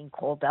I being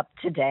called up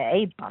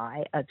today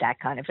by that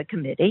kind of a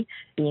committee,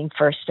 being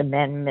First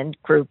Amendment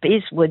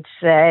groupies, would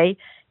say,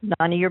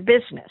 none of your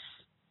business.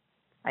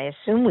 I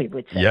assume we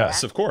would say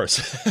yes, that. Of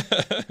course.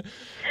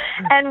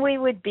 And we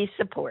would be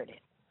supported.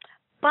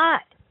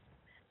 But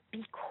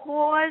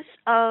because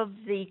of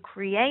the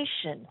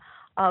creation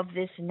of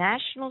this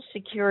national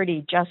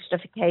security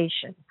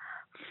justification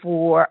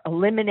for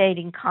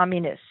eliminating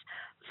communists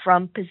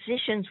from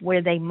positions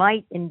where they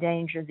might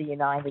endanger the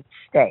United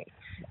States,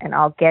 and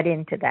I'll get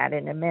into that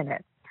in a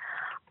minute,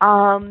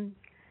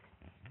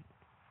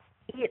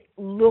 it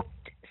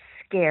looked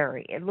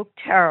scary. It looked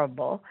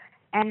terrible.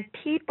 And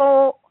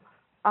people,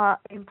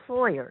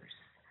 employers,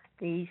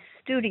 the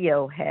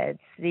studio heads,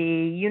 the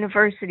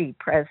university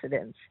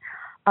presidents,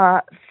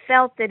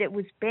 felt that it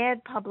was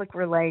bad public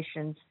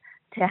relations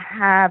to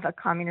have a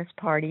Communist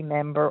Party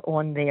member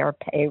on their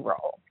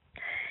payroll.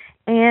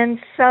 And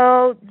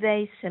so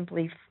they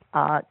simply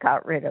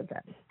got rid of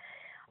them.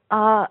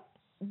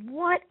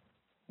 What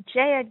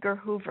J. Edgar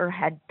Hoover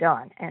had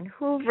done, and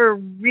Hoover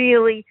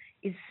really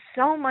is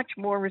so much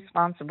more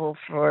responsible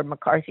for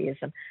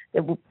McCarthyism,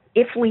 that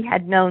if we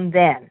had known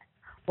then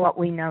what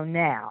we know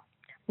now,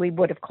 we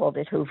would have called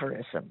it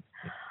Hooverism.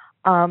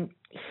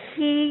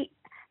 He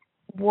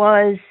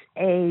was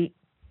a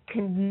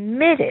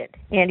committed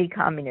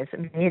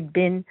anti-communism. He had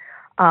been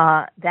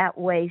that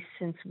way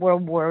since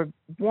World War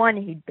I.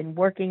 He'd been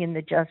working in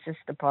the Justice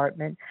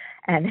Department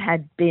and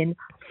had been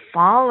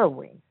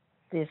following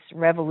this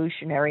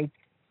revolutionary,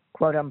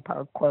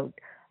 quote-unquote,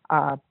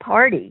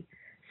 party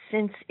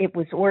since it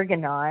was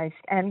organized,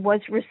 and was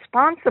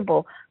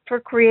responsible for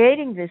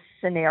creating this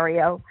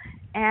scenario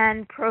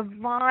and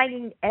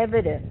providing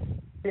evidence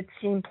that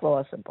seemed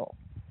plausible.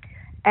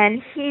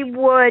 And he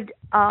would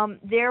and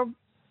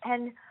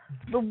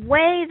the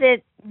way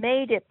that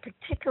made it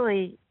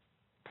particularly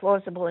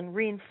plausible and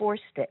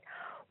reinforced it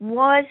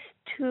was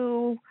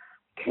to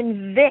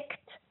convict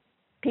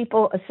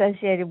people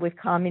associated with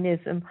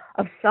communism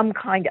of some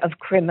kind of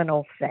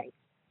criminal thing,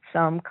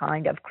 some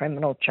kind of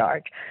criminal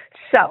charge.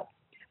 So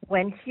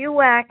when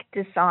HUAC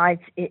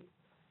decides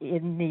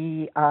in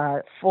the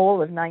fall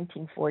of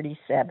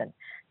 1947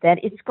 that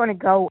it's going to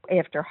go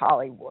after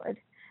Hollywood,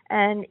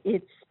 and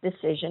its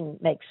decision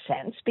makes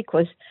sense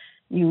because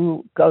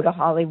you go to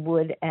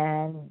Hollywood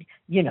and,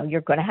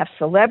 you're going to have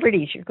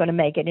celebrities. You're going to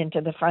make it into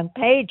the front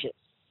pages.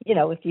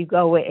 If you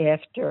go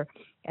after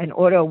an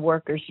auto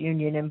workers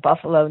union in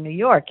Buffalo, New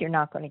York, you're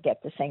not going to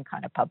get the same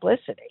kind of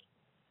publicity.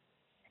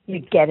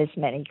 You'd get as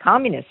many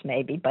communists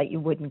maybe, but you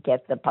wouldn't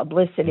get the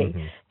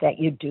publicity that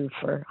you do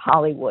for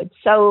Hollywood.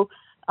 So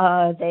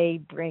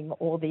they bring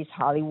all these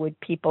Hollywood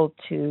people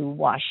to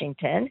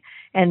Washington,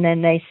 and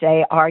then they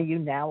say, are you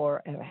now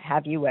or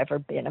have you ever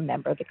been a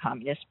member of the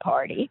Communist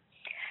Party?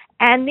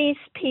 And these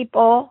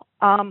people,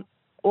 all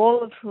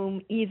of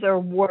whom either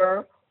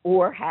were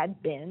or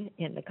had been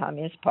in the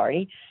Communist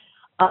Party,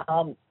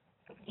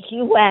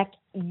 HUAC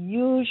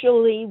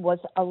usually was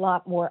a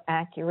lot more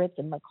accurate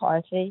than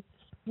McCarthy.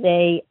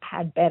 They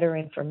had better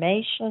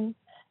information,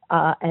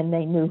 and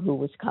they knew who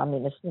was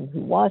communist and who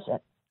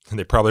wasn't. And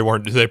they probably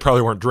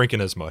weren't drinking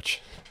as much.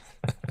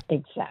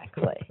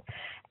 Exactly.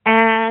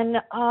 And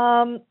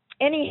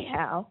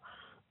anyhow,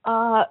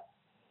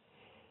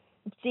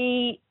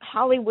 the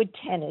Hollywood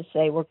 10, as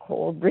they were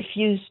called,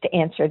 refused to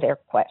answer their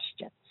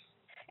questions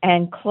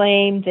and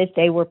claimed that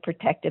they were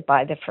protected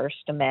by the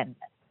First Amendment.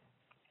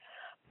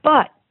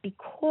 But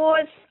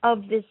because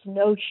of this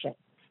notion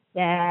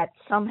that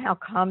somehow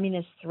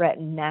communists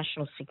threatened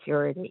national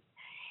security,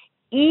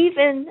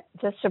 even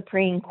the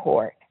Supreme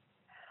Court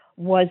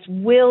was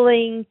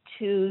willing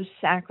to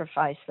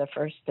sacrifice the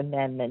First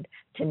Amendment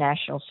to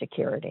national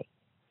security.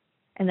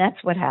 And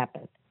that's what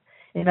happened.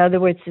 In other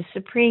words, the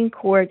Supreme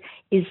Court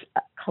is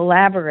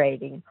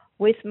collaborating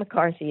with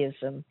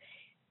McCarthyism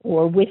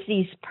or with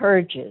these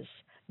purges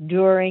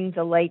during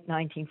the late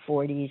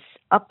 1940s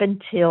up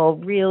until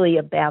really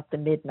about the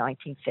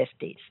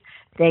mid-1950s.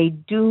 They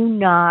do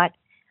not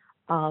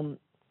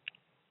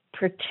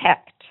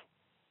protect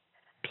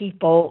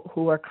people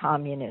who are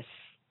communists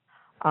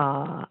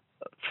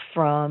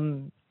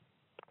from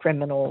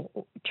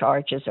criminal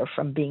charges or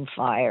from being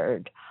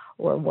fired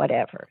or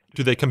whatever.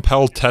 Do they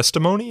compel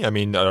testimony? I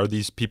mean, are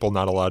these people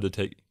not allowed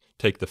to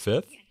take the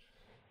Fifth?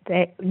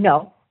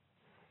 No.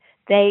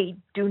 They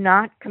do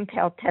not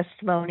compel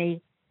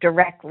testimony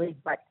directly,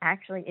 but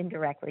actually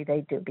indirectly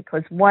they do,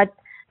 because what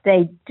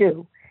they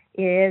do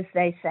is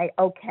they say,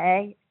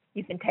 okay,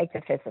 you can take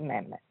the Fifth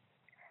Amendment.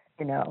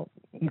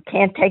 You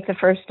can't take the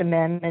First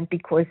Amendment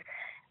because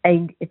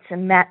it's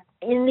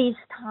in these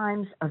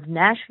times of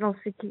national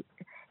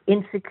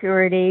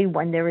insecurity,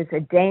 when there is a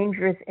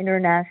dangerous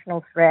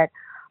international threat,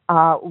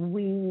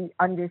 we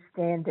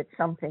understand that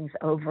some things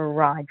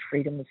override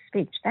freedom of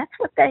speech. That's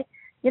what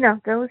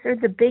those are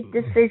the big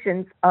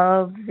decisions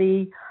of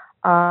the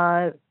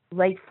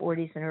late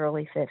 40s and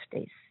early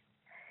 50s.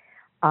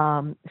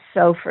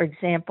 So, for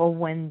example,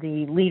 when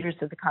the leaders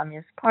of the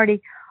Communist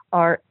Party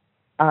are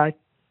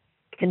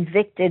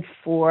convicted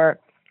for,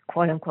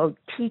 quote unquote,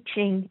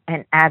 teaching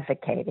and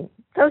advocating,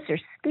 those are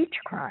speech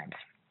crimes.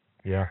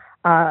 Yeah.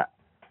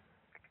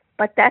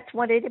 But that's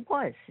what it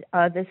was.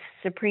 The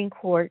Supreme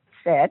Court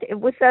said it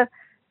was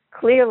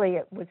clearly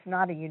it was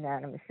not a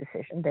unanimous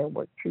decision. There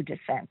were two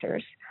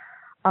dissenters.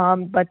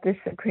 But the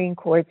Supreme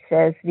Court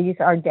says these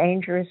are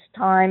dangerous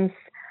times.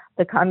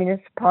 The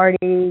Communist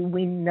Party,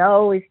 we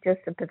know, is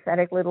just a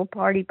pathetic little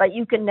party, but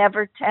you can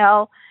never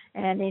tell.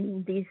 And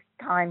in these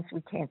times,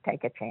 we can't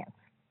take a chance.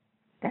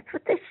 That's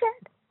what they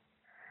said.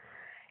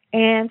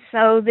 And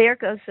so there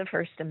goes the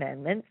First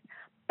Amendment.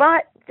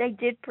 But they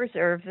did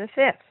preserve the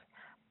Fifth.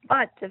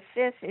 But the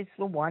Fifth is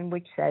the one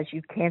which says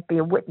you can't be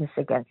a witness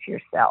against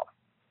yourself.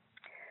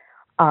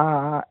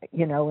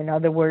 In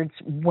other words,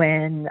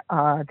 when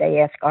they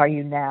ask, are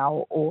you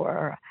now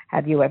or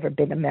have you ever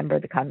been a member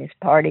of the Communist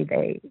Party,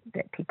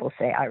 people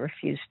say, I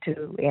refuse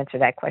to answer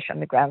that question on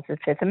the grounds of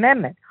the Fifth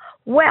Amendment.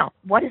 Well,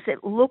 what does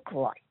it look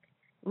like?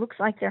 It looks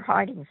like they're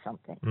hiding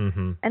something.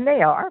 Mm-hmm. And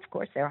they are, of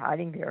course, they're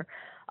hiding their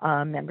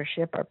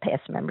membership or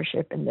past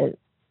membership in the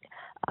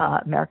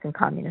American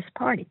Communist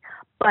Party.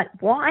 But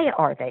why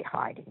are they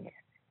hiding it?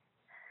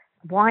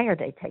 Why are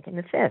they taking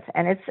the Fifth?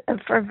 And it's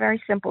for a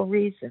very simple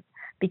reason.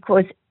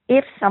 Because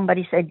if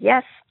somebody said,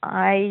 yes,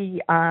 I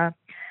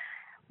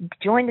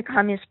joined the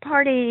Communist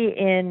Party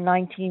in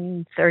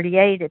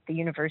 1938 at the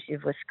University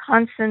of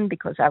Wisconsin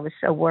because I was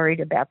so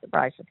worried about the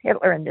rise of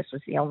Hitler, and this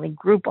was the only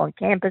group on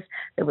campus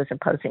that was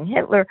opposing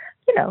Hitler,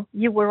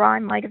 you or I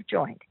might have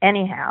joined.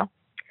 Anyhow,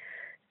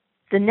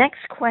 the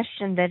next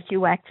question that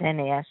HUAC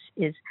then asks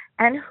is,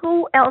 and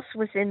who else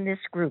was in this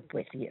group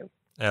with you?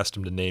 Asked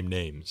him to name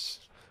names.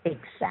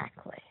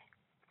 Exactly.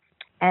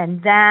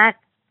 And that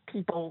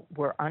people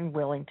were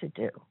unwilling to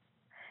do.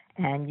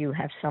 And you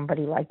have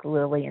somebody like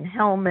Lillian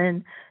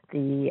Hellman,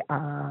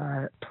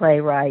 the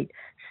playwright,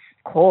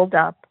 called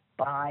up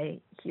by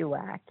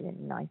HUAC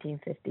in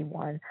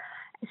 1951,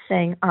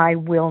 saying, I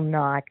will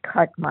not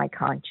cut my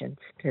conscience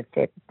to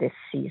fit this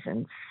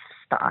season's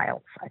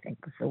styles, I think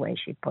was the way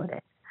she put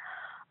it.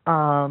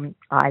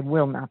 I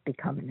will not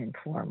become an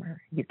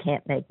informer. You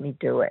can't make me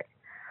do it.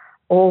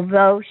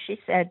 Although she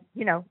said,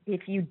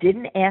 if you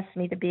didn't ask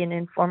me to be an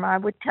informer, I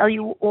would tell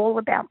you all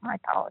about my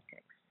politics.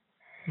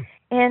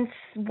 And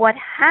what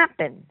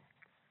happened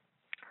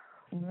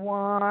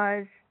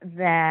was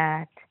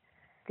that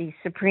the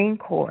Supreme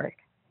Court,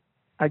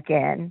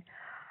 again,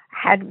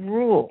 had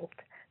ruled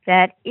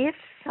that if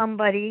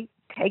somebody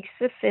takes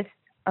the Fifth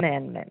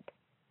Amendment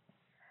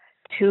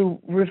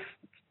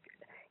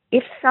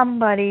if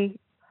somebody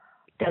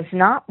does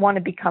not want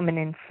to become an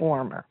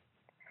informer,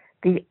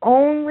 the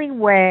only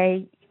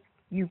way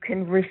you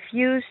can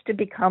refuse to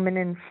become an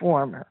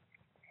informer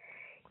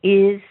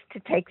is to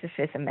take the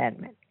Fifth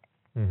Amendment.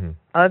 Mm-hmm.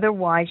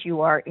 Otherwise,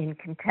 you are in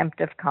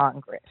contempt of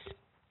Congress.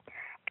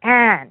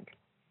 And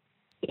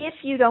if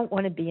you don't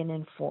want to be an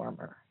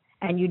informer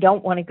and you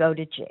don't want to go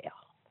to jail,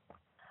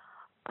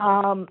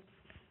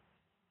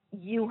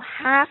 you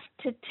have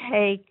to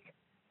take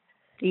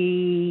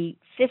the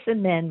Fifth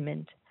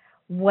Amendment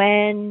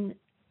when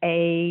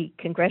a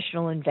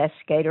congressional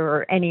investigator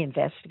or any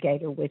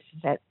investigator with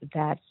that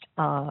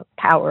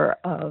power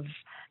of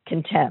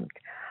contempt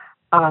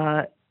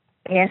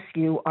ask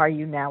you, are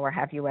you now or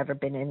have you ever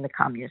been in the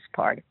Communist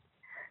Party?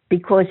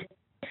 Because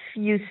if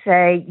you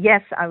say,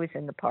 yes, I was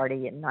in the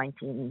party in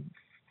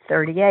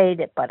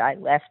 1938, but I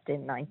left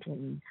in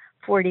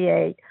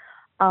 1948,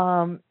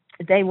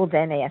 they will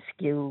then ask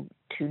you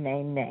to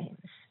name names.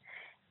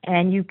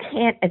 And you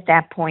can't at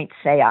that point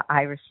say,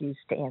 I refuse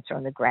to answer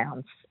on the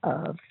grounds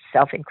of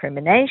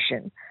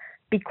self-incrimination,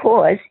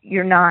 because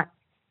you're not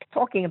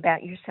talking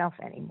about yourself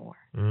anymore.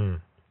 Mm.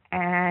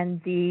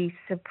 And the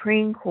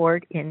Supreme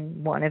Court,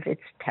 in one of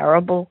its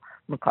terrible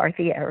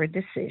McCarthy-era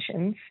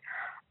decisions,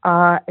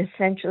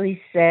 essentially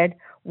said,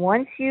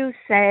 once you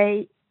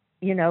say,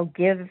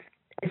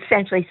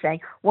 essentially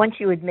saying, once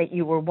you admit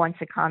you were once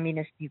a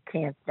communist, you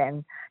can't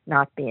then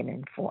not be an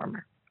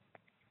informer.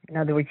 In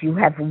other words, you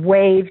have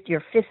waived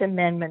your Fifth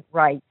Amendment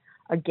right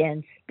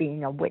against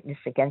being a witness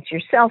against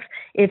yourself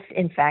if,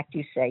 in fact,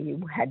 you say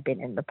you had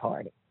been in the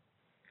party.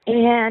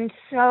 And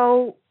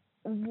so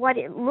what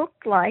it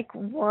looked like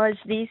was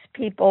these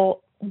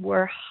people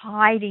were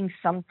hiding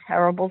some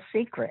terrible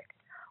secret,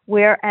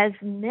 whereas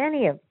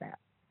many of them,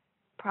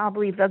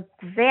 probably the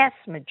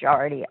vast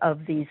majority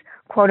of these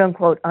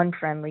quote-unquote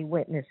unfriendly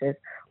witnesses,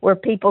 were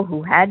people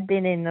who had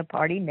been in the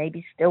party,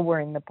 maybe still were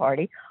in the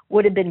party,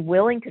 would have been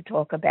willing to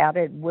talk about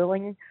it,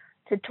 willing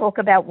to talk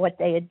about what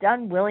they had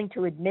done, willing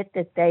to admit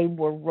that they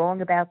were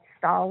wrong about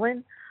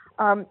Stalin.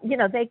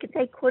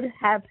 They could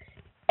have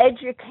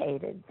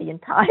educated the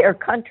entire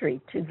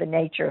country to the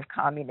nature of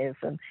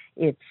communism,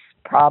 its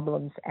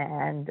problems,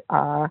 and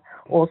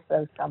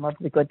also some of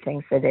the good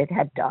things that it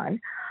had done.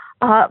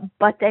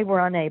 But they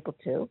were unable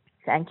to.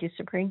 Thank you,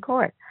 Supreme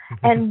Court.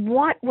 And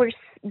what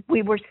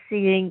we were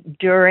seeing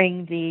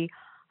during the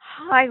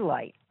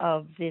highlight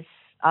of this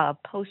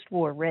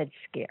post-war Red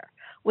Scare,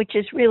 which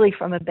is really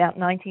from about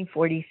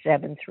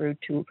 1947 through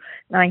to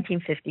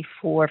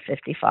 1954,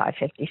 55,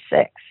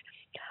 56,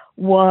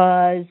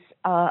 was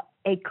a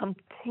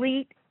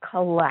complete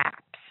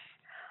collapse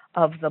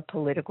of the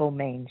political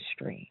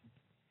mainstream.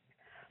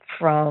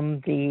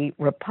 From the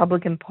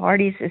Republican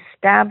Party's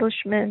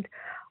establishment,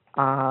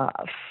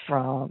 from,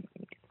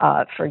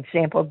 for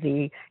example,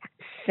 the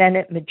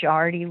Senate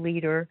Majority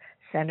Leader,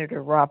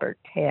 Senator Robert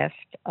Taft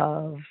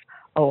of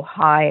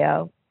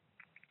Ohio.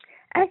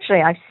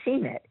 Actually, I've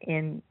seen it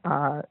in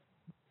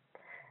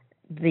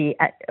the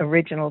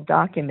original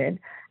document.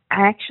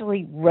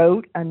 Actually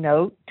wrote a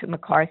note to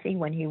McCarthy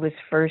when he was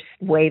first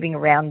waving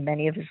around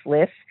many of his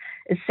lists,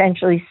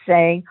 essentially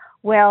saying,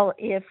 well,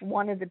 if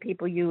one of the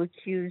people you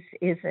accuse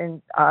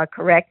isn't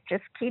correct,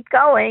 just keep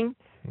going,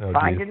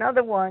 find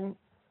another one,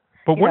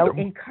 but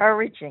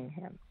encouraging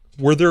him.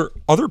 Were there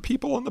other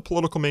people in the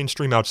political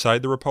mainstream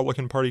outside the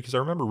Republican Party? Because I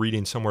remember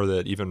reading somewhere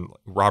that even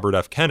Robert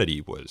F. Kennedy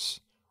was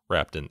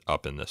wrapped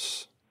up in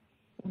this.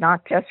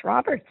 Not just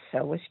Robert,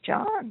 so was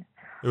John.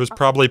 It was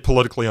probably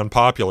politically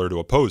unpopular to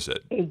oppose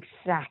it.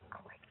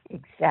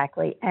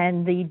 Exactly.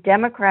 And the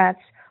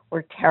Democrats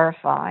were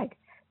terrified.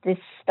 This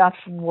stuff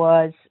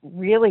was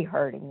really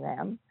hurting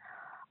them.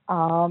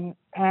 And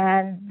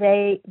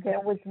there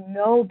was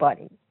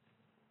nobody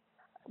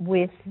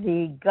with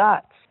the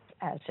guts,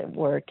 as it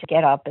were, to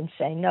get up and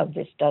say, no,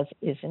 this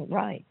isn't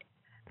right.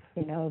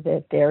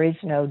 That there is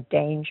no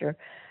danger.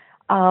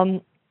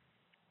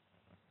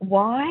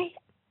 Why?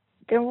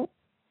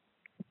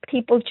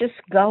 People just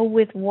go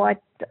with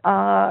what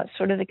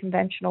sort of the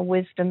conventional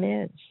wisdom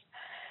is.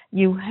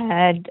 You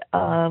had,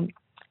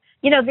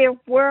 there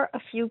were a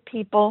few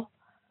people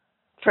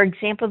for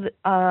example,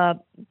 by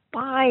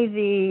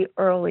the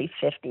early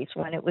 50s,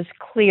 when it was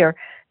clear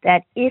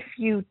that if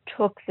you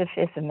took the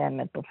Fifth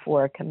Amendment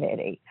before a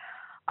committee,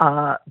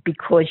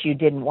 because you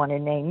didn't want to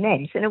name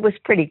names, and it was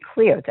pretty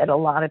clear that a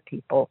lot of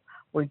people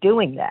were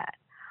doing that,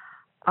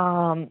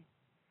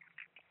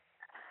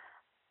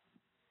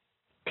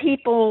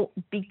 people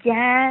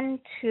began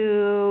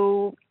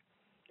to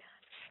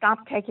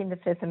stop taking the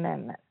Fifth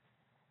Amendment.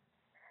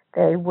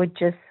 They would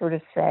just sort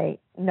of say,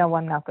 no,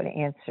 I'm not going to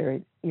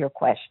answer your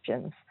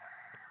questions,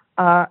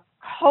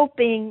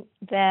 hoping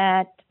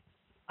that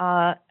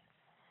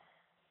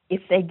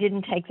if they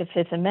didn't take the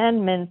Fifth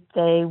Amendment,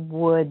 they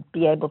would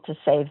be able to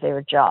save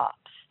their jobs.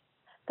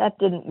 That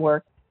didn't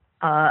work.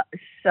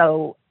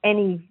 So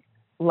any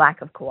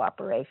lack of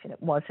cooperation,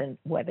 it wasn't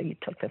whether you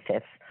took the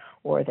Fifth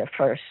or the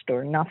First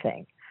or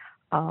nothing,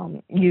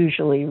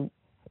 usually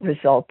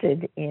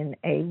resulted in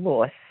a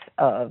loss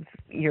of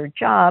your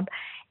job.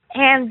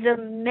 And the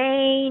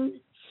main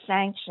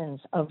sanctions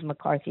of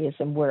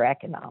McCarthyism were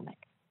economic.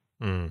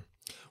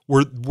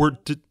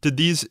 Did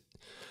these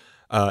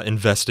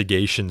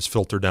investigations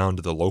filter down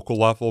to the local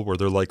level? Were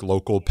there like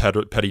local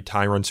petty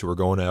tyrants who were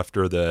going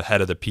after the head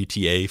of the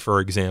PTA,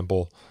 for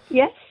example?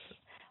 Yes,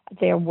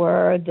 there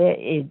were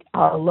the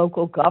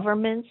local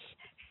governments.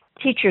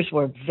 Teachers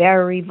were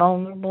very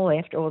vulnerable.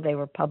 After all, they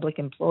were public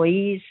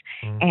employees.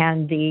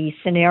 And the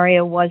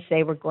scenario was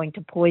they were going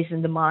to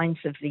poison the minds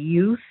of the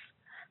youth.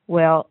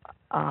 Well,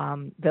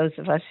 those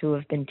of us who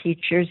have been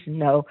teachers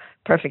know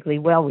perfectly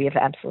well we have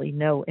absolutely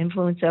no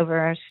influence over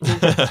our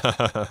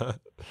students.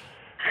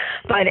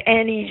 But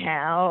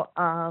anyhow,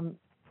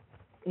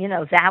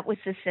 that was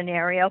the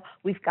scenario.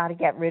 We've got to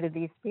get rid of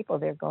these people.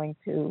 They're going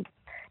to,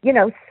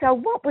 so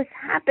what was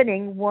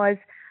happening was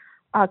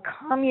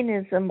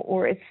communism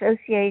or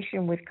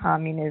association with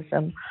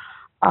communism,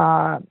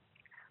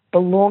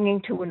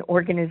 belonging to an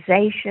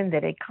organization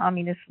that had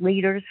communist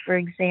leaders, for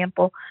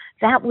example,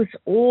 that was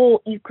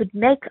all. You could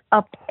make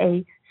up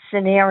a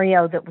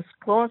scenario that was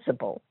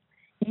plausible,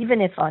 even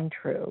if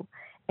untrue,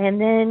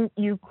 and then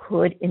you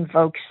could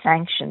invoke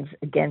sanctions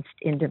against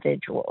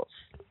individuals.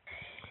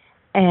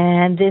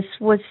 And this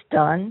was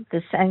done.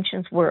 The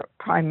sanctions were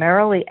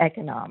primarily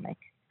economic.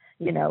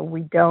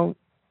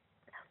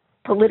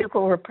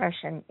 Political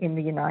repression in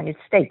the United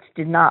States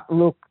did not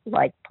look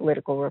like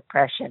political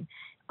repression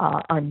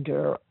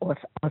under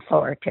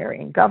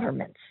authoritarian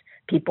governments.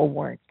 People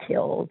weren't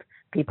killed.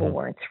 People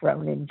weren't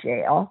thrown in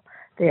jail.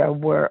 There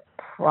were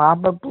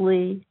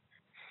probably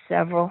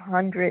several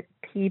hundred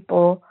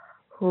people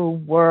who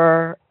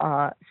were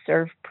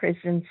served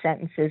prison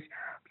sentences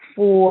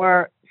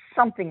for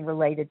something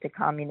related to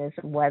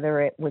communism,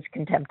 whether it was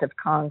contempt of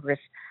Congress,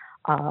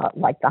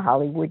 like the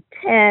Hollywood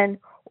 10,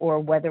 or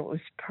whether it was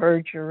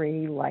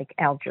perjury, like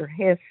Alger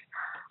Hiss.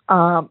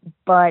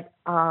 But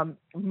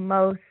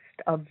most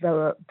of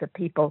the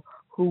people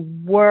who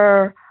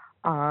were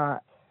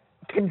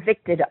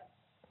convicted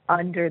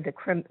under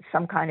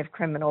some kind of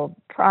criminal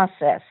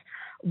process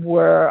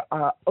were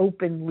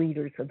open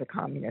leaders of the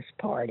Communist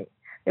Party.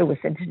 There was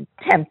an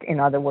attempt, in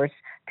other words,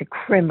 to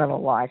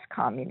criminalize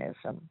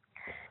communism.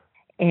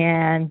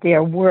 And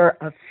there were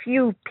a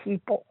few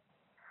people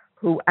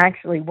who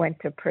actually went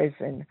to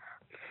prison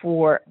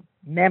for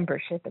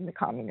membership in the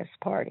Communist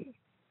Party.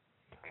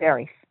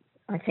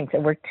 I think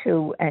there were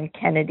two, and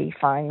Kennedy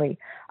finally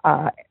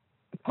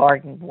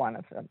pardoned one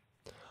of them.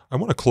 I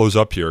want to close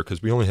up here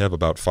because we only have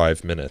about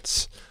 5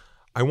 minutes.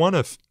 I want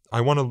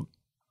to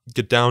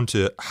get down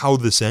to how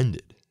this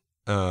ended.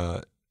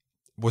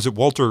 Was it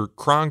Walter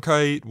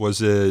Cronkite?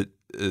 Was it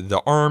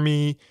the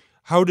Army?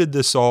 How did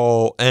this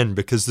all end?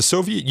 Because the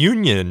Soviet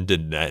Union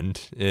didn't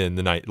end in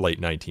the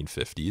late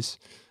 1950s.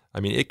 I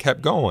mean, it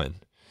kept going.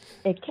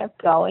 It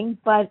kept going,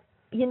 but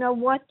you know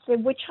what? The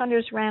witch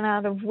hunters ran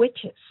out of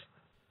witches.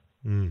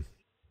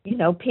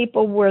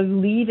 People were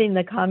leaving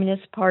the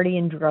Communist Party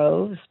in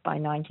droves by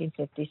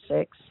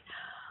 1956.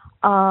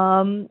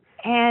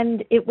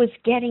 And it was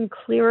getting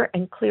clearer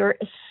and clearer,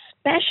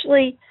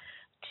 especially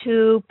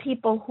to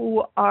people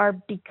who are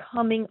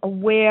becoming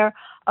aware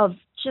of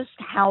just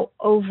how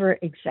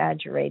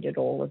over-exaggerated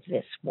all of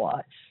this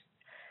was.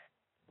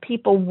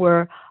 People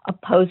were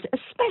opposed,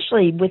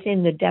 especially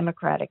within the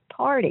Democratic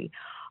Party,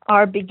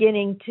 are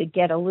beginning to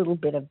get a little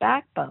bit of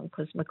backbone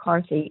because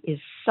McCarthy is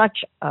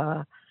such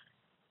a,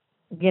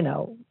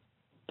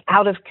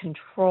 out of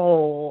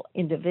control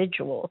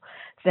individual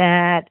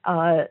that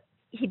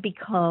he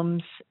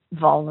becomes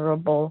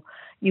vulnerable.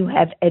 You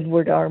have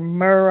Edward R.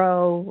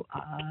 Murrow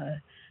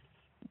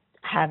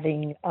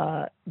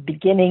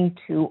beginning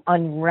to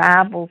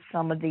unravel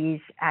some of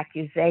these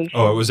accusations.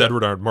 Oh, it was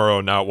Edward R.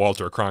 Murrow, not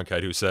Walter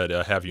Cronkite, who said,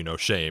 have you no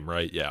shame,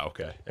 right? Yeah,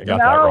 okay. I got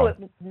that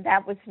wrong. No,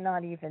 that was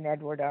not even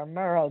Edward R.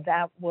 Murrow.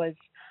 That was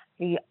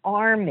the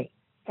Army.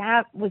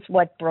 That was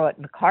what brought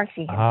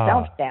McCarthy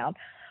himself down,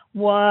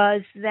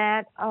 was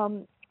that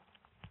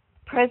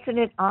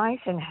President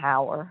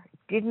Eisenhower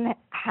didn't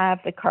have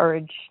the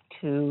courage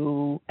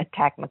to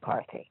attack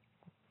McCarthy.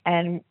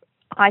 And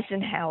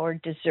Eisenhower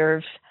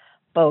deserves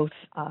both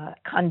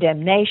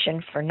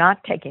condemnation for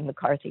not taking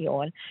McCarthy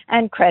on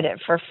and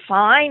credit for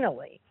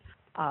finally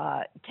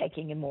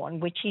taking him on,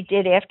 which he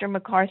did after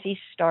McCarthy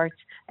starts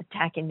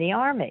attacking the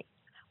Army.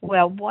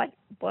 Well, what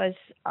was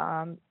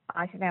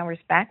Eisenhower's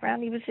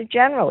background? He was a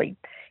general.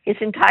 His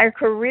entire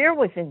career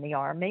was in the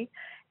Army,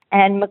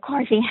 and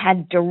McCarthy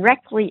had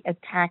directly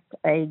attacked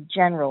a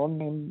general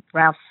named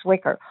Ralph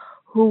Swicker,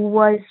 who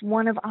was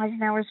one of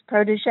Eisenhower's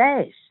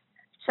proteges.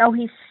 So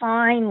he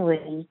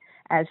finally,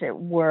 as it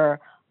were,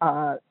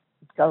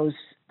 goes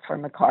for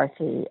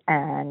McCarthy,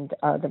 and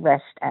the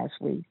rest, as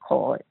we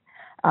call it,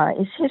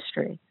 is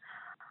history.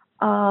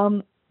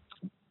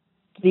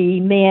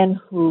 The man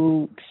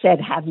who said,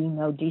 "Have you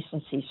no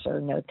decency, sir,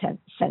 no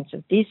sense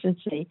of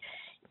decency,"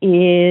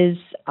 was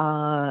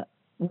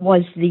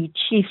the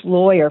chief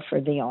lawyer for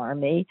the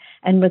Army,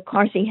 and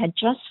McCarthy had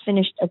just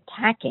finished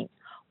attacking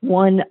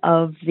one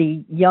of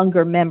the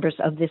younger members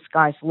of this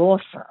guy's law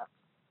firm.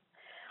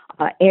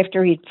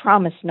 After he'd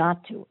promised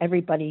not to,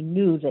 everybody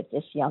knew that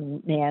this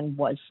young man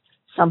was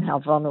somehow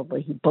vulnerable.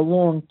 He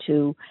belonged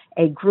to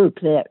a group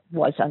that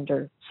was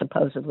under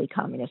supposedly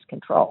communist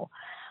control.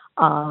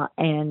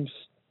 And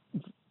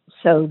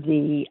so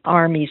the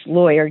Army's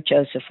lawyer,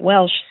 Joseph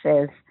Welsh,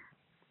 says,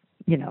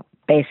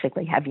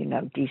 basically, have you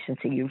no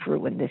decency? You've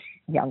ruined this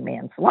young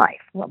man's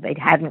life. Well, they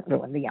hadn't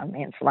ruined the young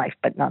man's life,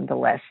 but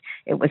nonetheless,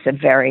 it was a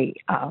very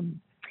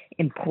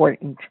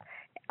important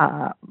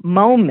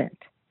moment,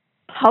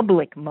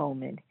 public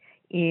moment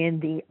in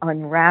the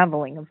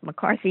unraveling of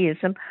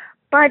McCarthyism.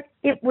 But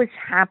it was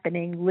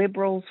happening.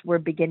 Liberals were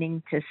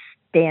beginning to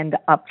stand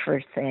up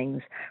for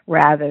things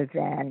rather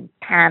than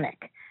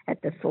panic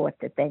at the thought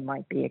that they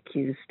might be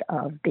accused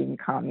of being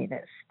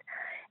communist.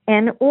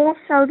 And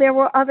also there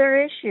were other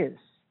issues.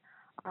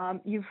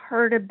 You've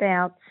heard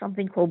about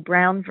something called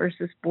Brown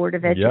versus Board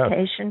of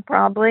Education,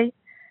 probably.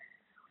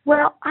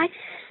 Well, I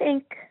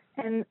think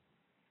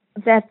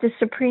that the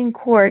Supreme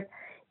Court,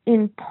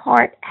 in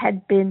part,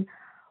 had been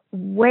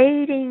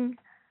waiting,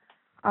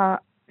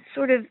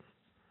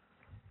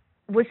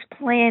 was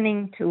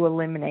planning to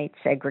eliminate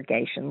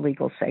segregation,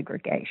 legal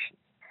segregation.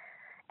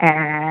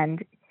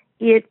 And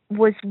it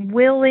was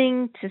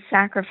willing to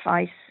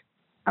sacrifice,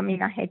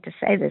 I hate to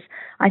say this,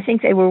 I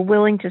think they were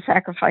willing to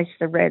sacrifice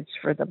the Reds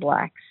for the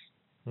blacks.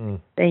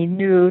 They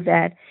knew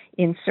that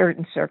in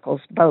certain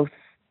circles, both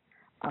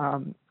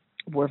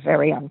were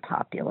very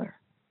unpopular.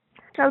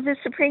 So the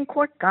Supreme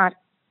Court got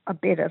a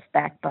bit of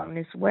backbone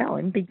as well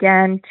and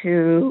began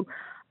to,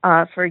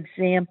 for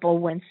example,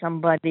 when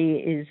somebody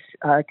is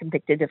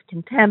convicted of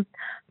contempt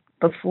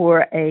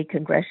before a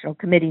congressional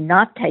committee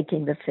not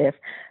taking the fifth,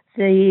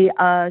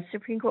 the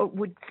Supreme Court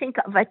would think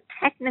of a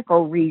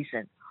technical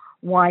reason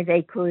why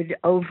they could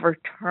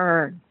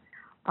overturn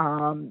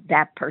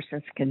that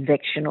person's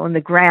conviction on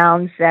the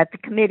grounds that the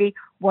committee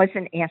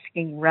wasn't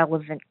asking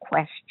relevant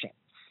questions,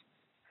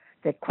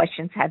 that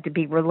questions had to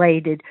be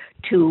related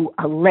to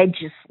a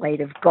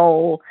legislative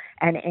goal,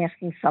 and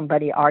asking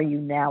somebody, are you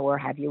now or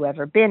have you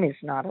ever been, is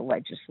not a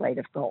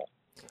legislative goal.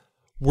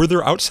 Were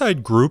there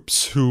outside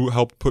groups who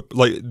helped put,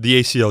 like the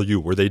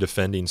ACLU, were they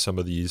defending some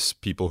of these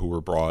people who were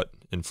brought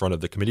in front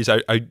of the committees?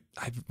 I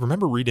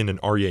remember reading in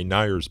R.E.A.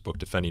 Neyer's book,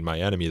 Defending My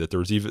Enemy, that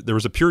there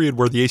was a period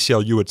where the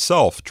ACLU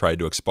itself tried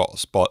to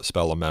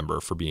expel a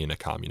member for being a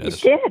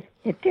communist.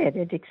 It did.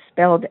 It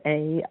expelled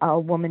a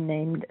woman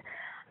named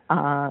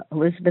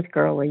Elizabeth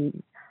Gurley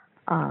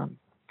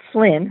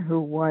Flynn,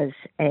 who was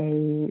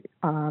a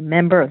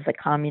member of the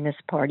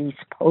Communist Party's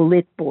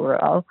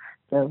Politburo,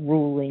 the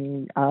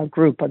ruling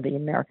group of the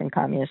American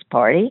Communist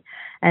Party.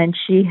 And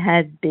she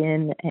had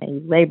been a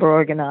labor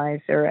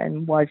organizer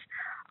and was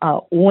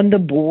on the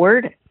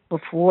board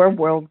before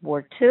World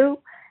War II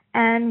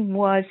and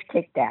was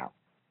kicked out.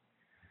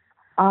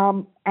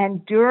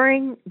 And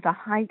during the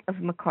height of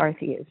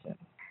McCarthyism,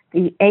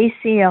 the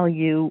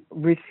ACLU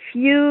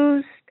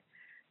refused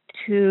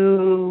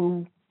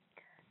to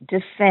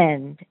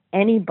defend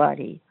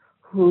anybody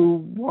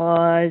who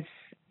was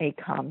a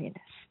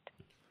communist.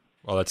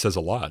 Well, that says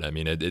a lot.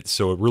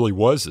 So it really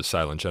was a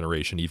silent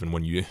generation, even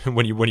when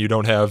you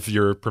don't have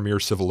your premier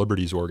civil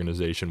liberties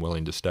organization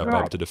willing to step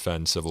up to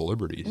defend civil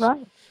liberties,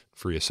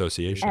 free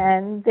association.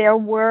 And there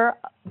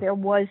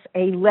was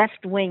a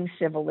left-wing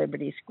civil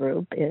liberties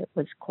group. It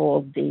was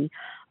called the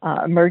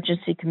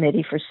Emergency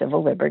Committee for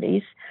Civil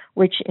Liberties,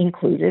 which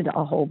included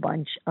a whole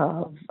bunch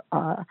of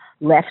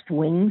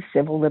left-wing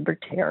civil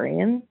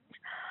libertarians.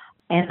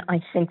 And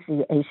I think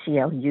the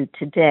ACLU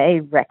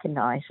today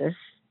recognizes,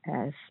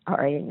 as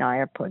R.A.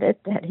 Neyer put it,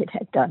 that it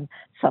had done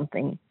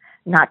something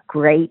not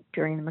great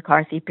during the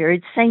McCarthy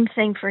period. Same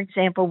thing, for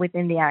example,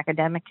 within the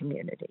academic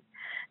community.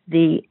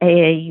 The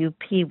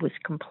AAUP was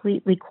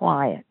completely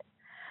quiet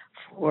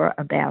for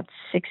about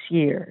 6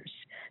 years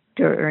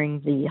during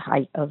the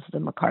height of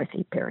the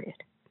McCarthy period.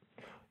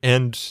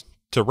 And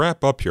to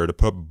wrap up here, to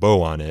put a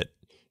bow on it,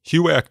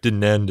 HUAC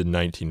didn't end in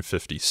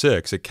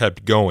 1956. It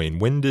kept going.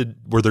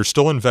 Were there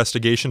still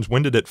investigations?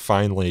 When did it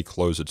finally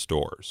close its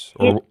doors?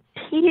 It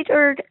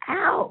petered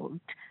out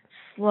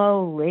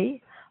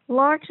slowly,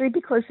 largely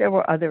because there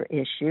were other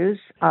issues.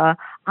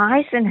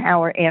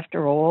 Eisenhower,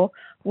 after all,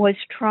 was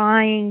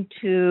trying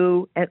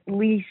to at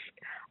least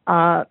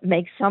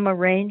make some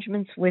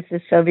arrangements with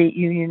the Soviet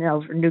Union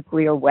over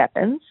nuclear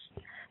weapons.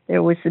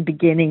 There was the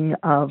beginning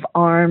of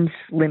arms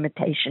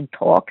limitation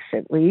talks,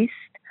 at least.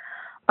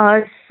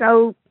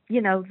 So,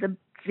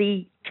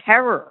 the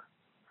terror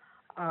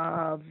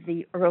of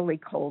the early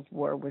Cold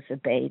War was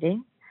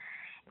abating.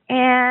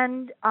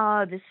 And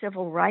the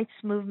civil rights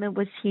movement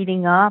was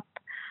heating up.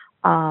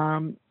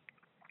 So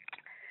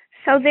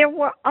there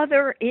were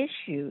other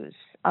issues.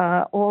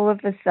 All of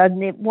a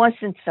sudden, it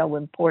wasn't so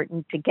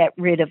important to get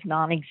rid of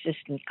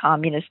non-existent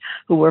communists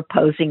who were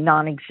posing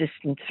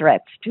non-existent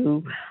threats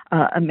to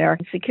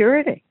American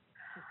security.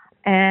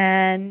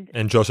 And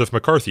Joseph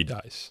McCarthy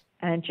dies.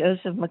 And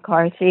Joseph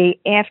McCarthy,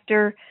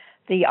 after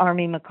the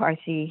Army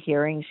McCarthy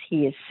hearings,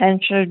 he is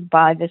censured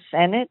by the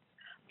Senate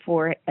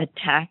for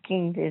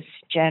attacking this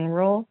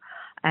general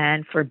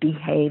and for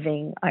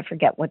behaving, I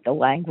forget what the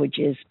language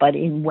is, but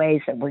in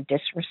ways that were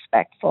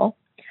disrespectful.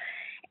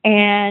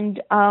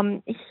 And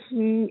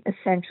he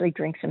essentially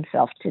drinks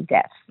himself to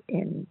death.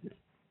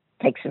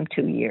 Takes him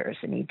 2 years,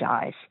 and he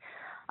dies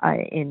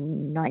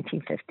in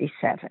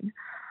 1957.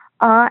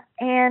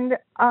 And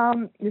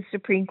the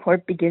Supreme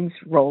Court begins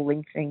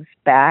rolling things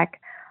back.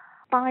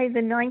 By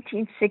the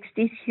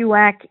 1960s,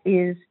 HUAC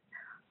is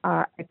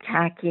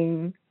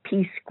attacking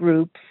peace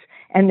groups,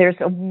 and there's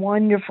a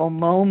wonderful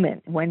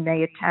moment when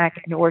they attack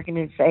an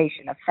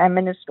organization, a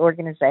feminist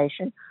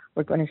organization.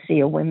 We're going to see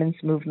a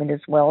women's movement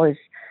as well as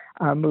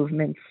a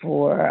movement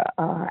for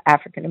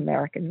African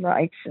American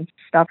rights and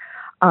stuff.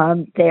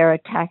 They're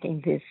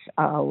attacking this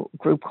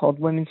group called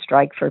Women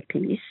Strike for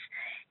Peace.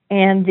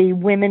 And the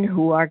women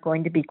who are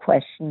going to be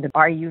questioned,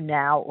 are you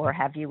now or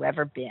have you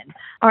ever been,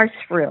 are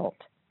thrilled.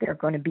 They're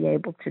going to be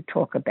able to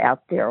talk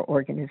about their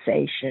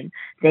organization.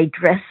 They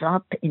dress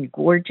up in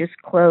gorgeous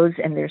clothes,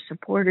 and their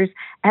supporters,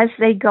 as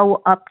they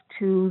go up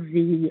to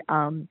the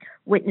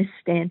witness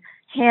stand,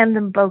 hand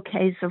them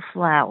bouquets of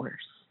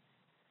flowers.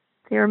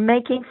 They're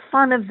making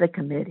fun of the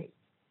committee.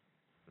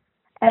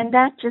 And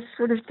that just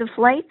sort of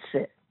deflates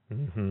it.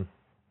 Mm-hmm.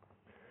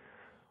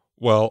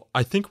 Well,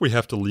 I think we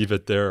have to leave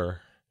it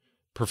there.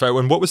 Perfect.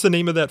 And what was the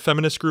name of that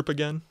feminist group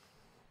again?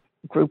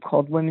 A group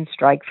called Women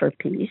Strike for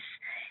Peace.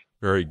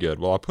 Very good.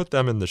 Well, I'll put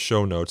them in the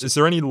show notes. Is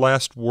there any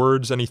last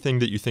words, anything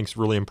that you think is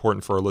really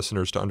important for our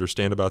listeners to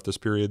understand about this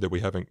period that we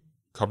haven't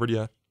covered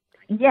yet?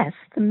 Yes.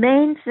 The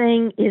main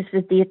thing is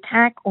that the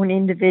attack on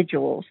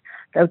individuals,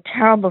 though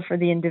terrible for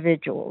the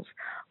individuals,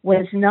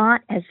 was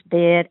not as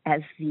bad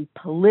as the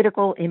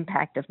political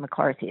impact of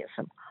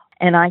McCarthyism.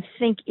 And I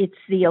think it's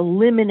the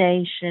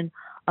elimination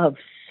of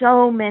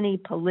so many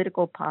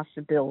political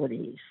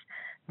possibilities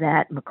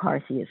that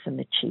McCarthyism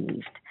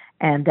achieved.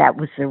 And that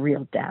was the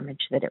real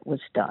damage that it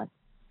was done.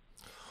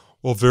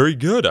 Well, very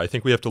good. I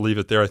think we have to leave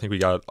it there. I think we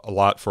got a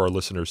lot for our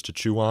listeners to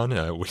chew on.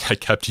 I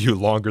kept you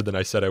longer than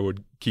I said I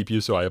would keep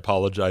you, so I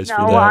apologize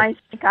for that. No, I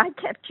think I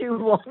kept you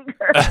longer.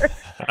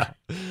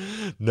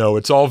 No,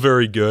 it's all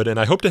very good. And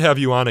I hope to have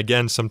you on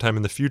again sometime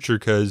in the future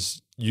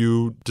because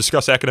you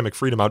discuss academic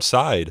freedom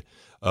outside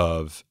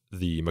of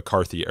the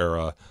McCarthy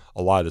era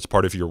a lot. It's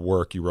part of your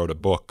work. You wrote a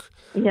book.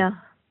 Yeah,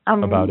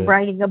 I'm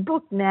writing a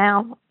book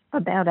now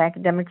about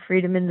academic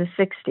freedom in the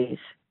 60s.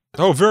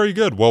 Oh, very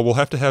good. Well, we'll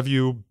have to have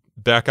you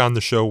back on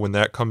the show when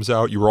that comes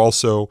out. You were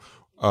also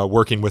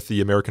working with the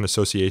American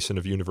Association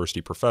of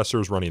University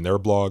Professors, running their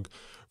blog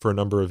for a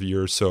number of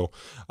years. So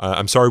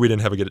I'm sorry we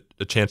didn't have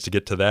a chance to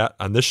get to that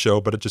on this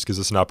show, but it just gives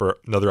us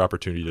another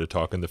opportunity to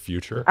talk in the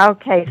future.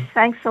 Okay,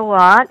 thanks a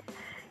lot.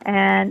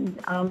 And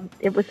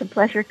it was a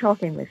pleasure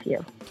talking with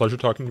you. Pleasure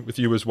talking with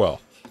you as well.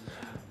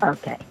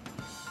 Okay.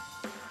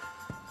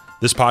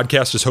 This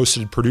podcast is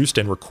hosted, produced,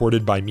 and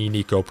recorded by me,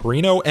 Nico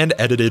Perino, and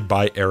edited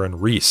by Aaron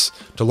Reese.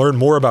 To learn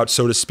more about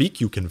So to Speak,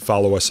 you can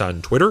follow us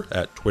on Twitter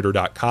at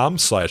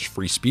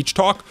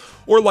twitter.com/freespeechtalk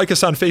or like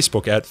us on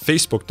Facebook at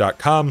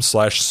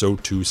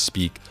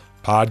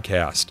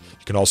facebook.com/so-to-speak-podcast.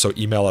 You can also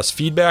email us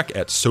feedback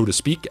at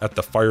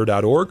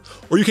sotospeak@thefire.org,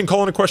 or you can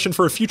call in a question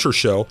for a future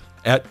show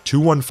at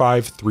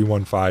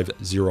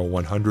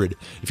 215-315-0100.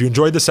 If you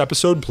enjoyed this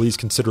episode, please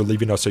consider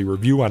leaving us a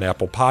review on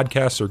Apple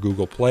Podcasts or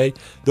Google Play.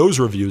 Those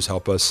reviews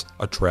help us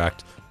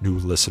attract new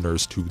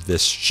listeners to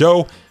this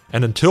show.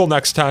 And until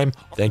next time,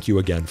 thank you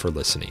again for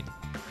listening.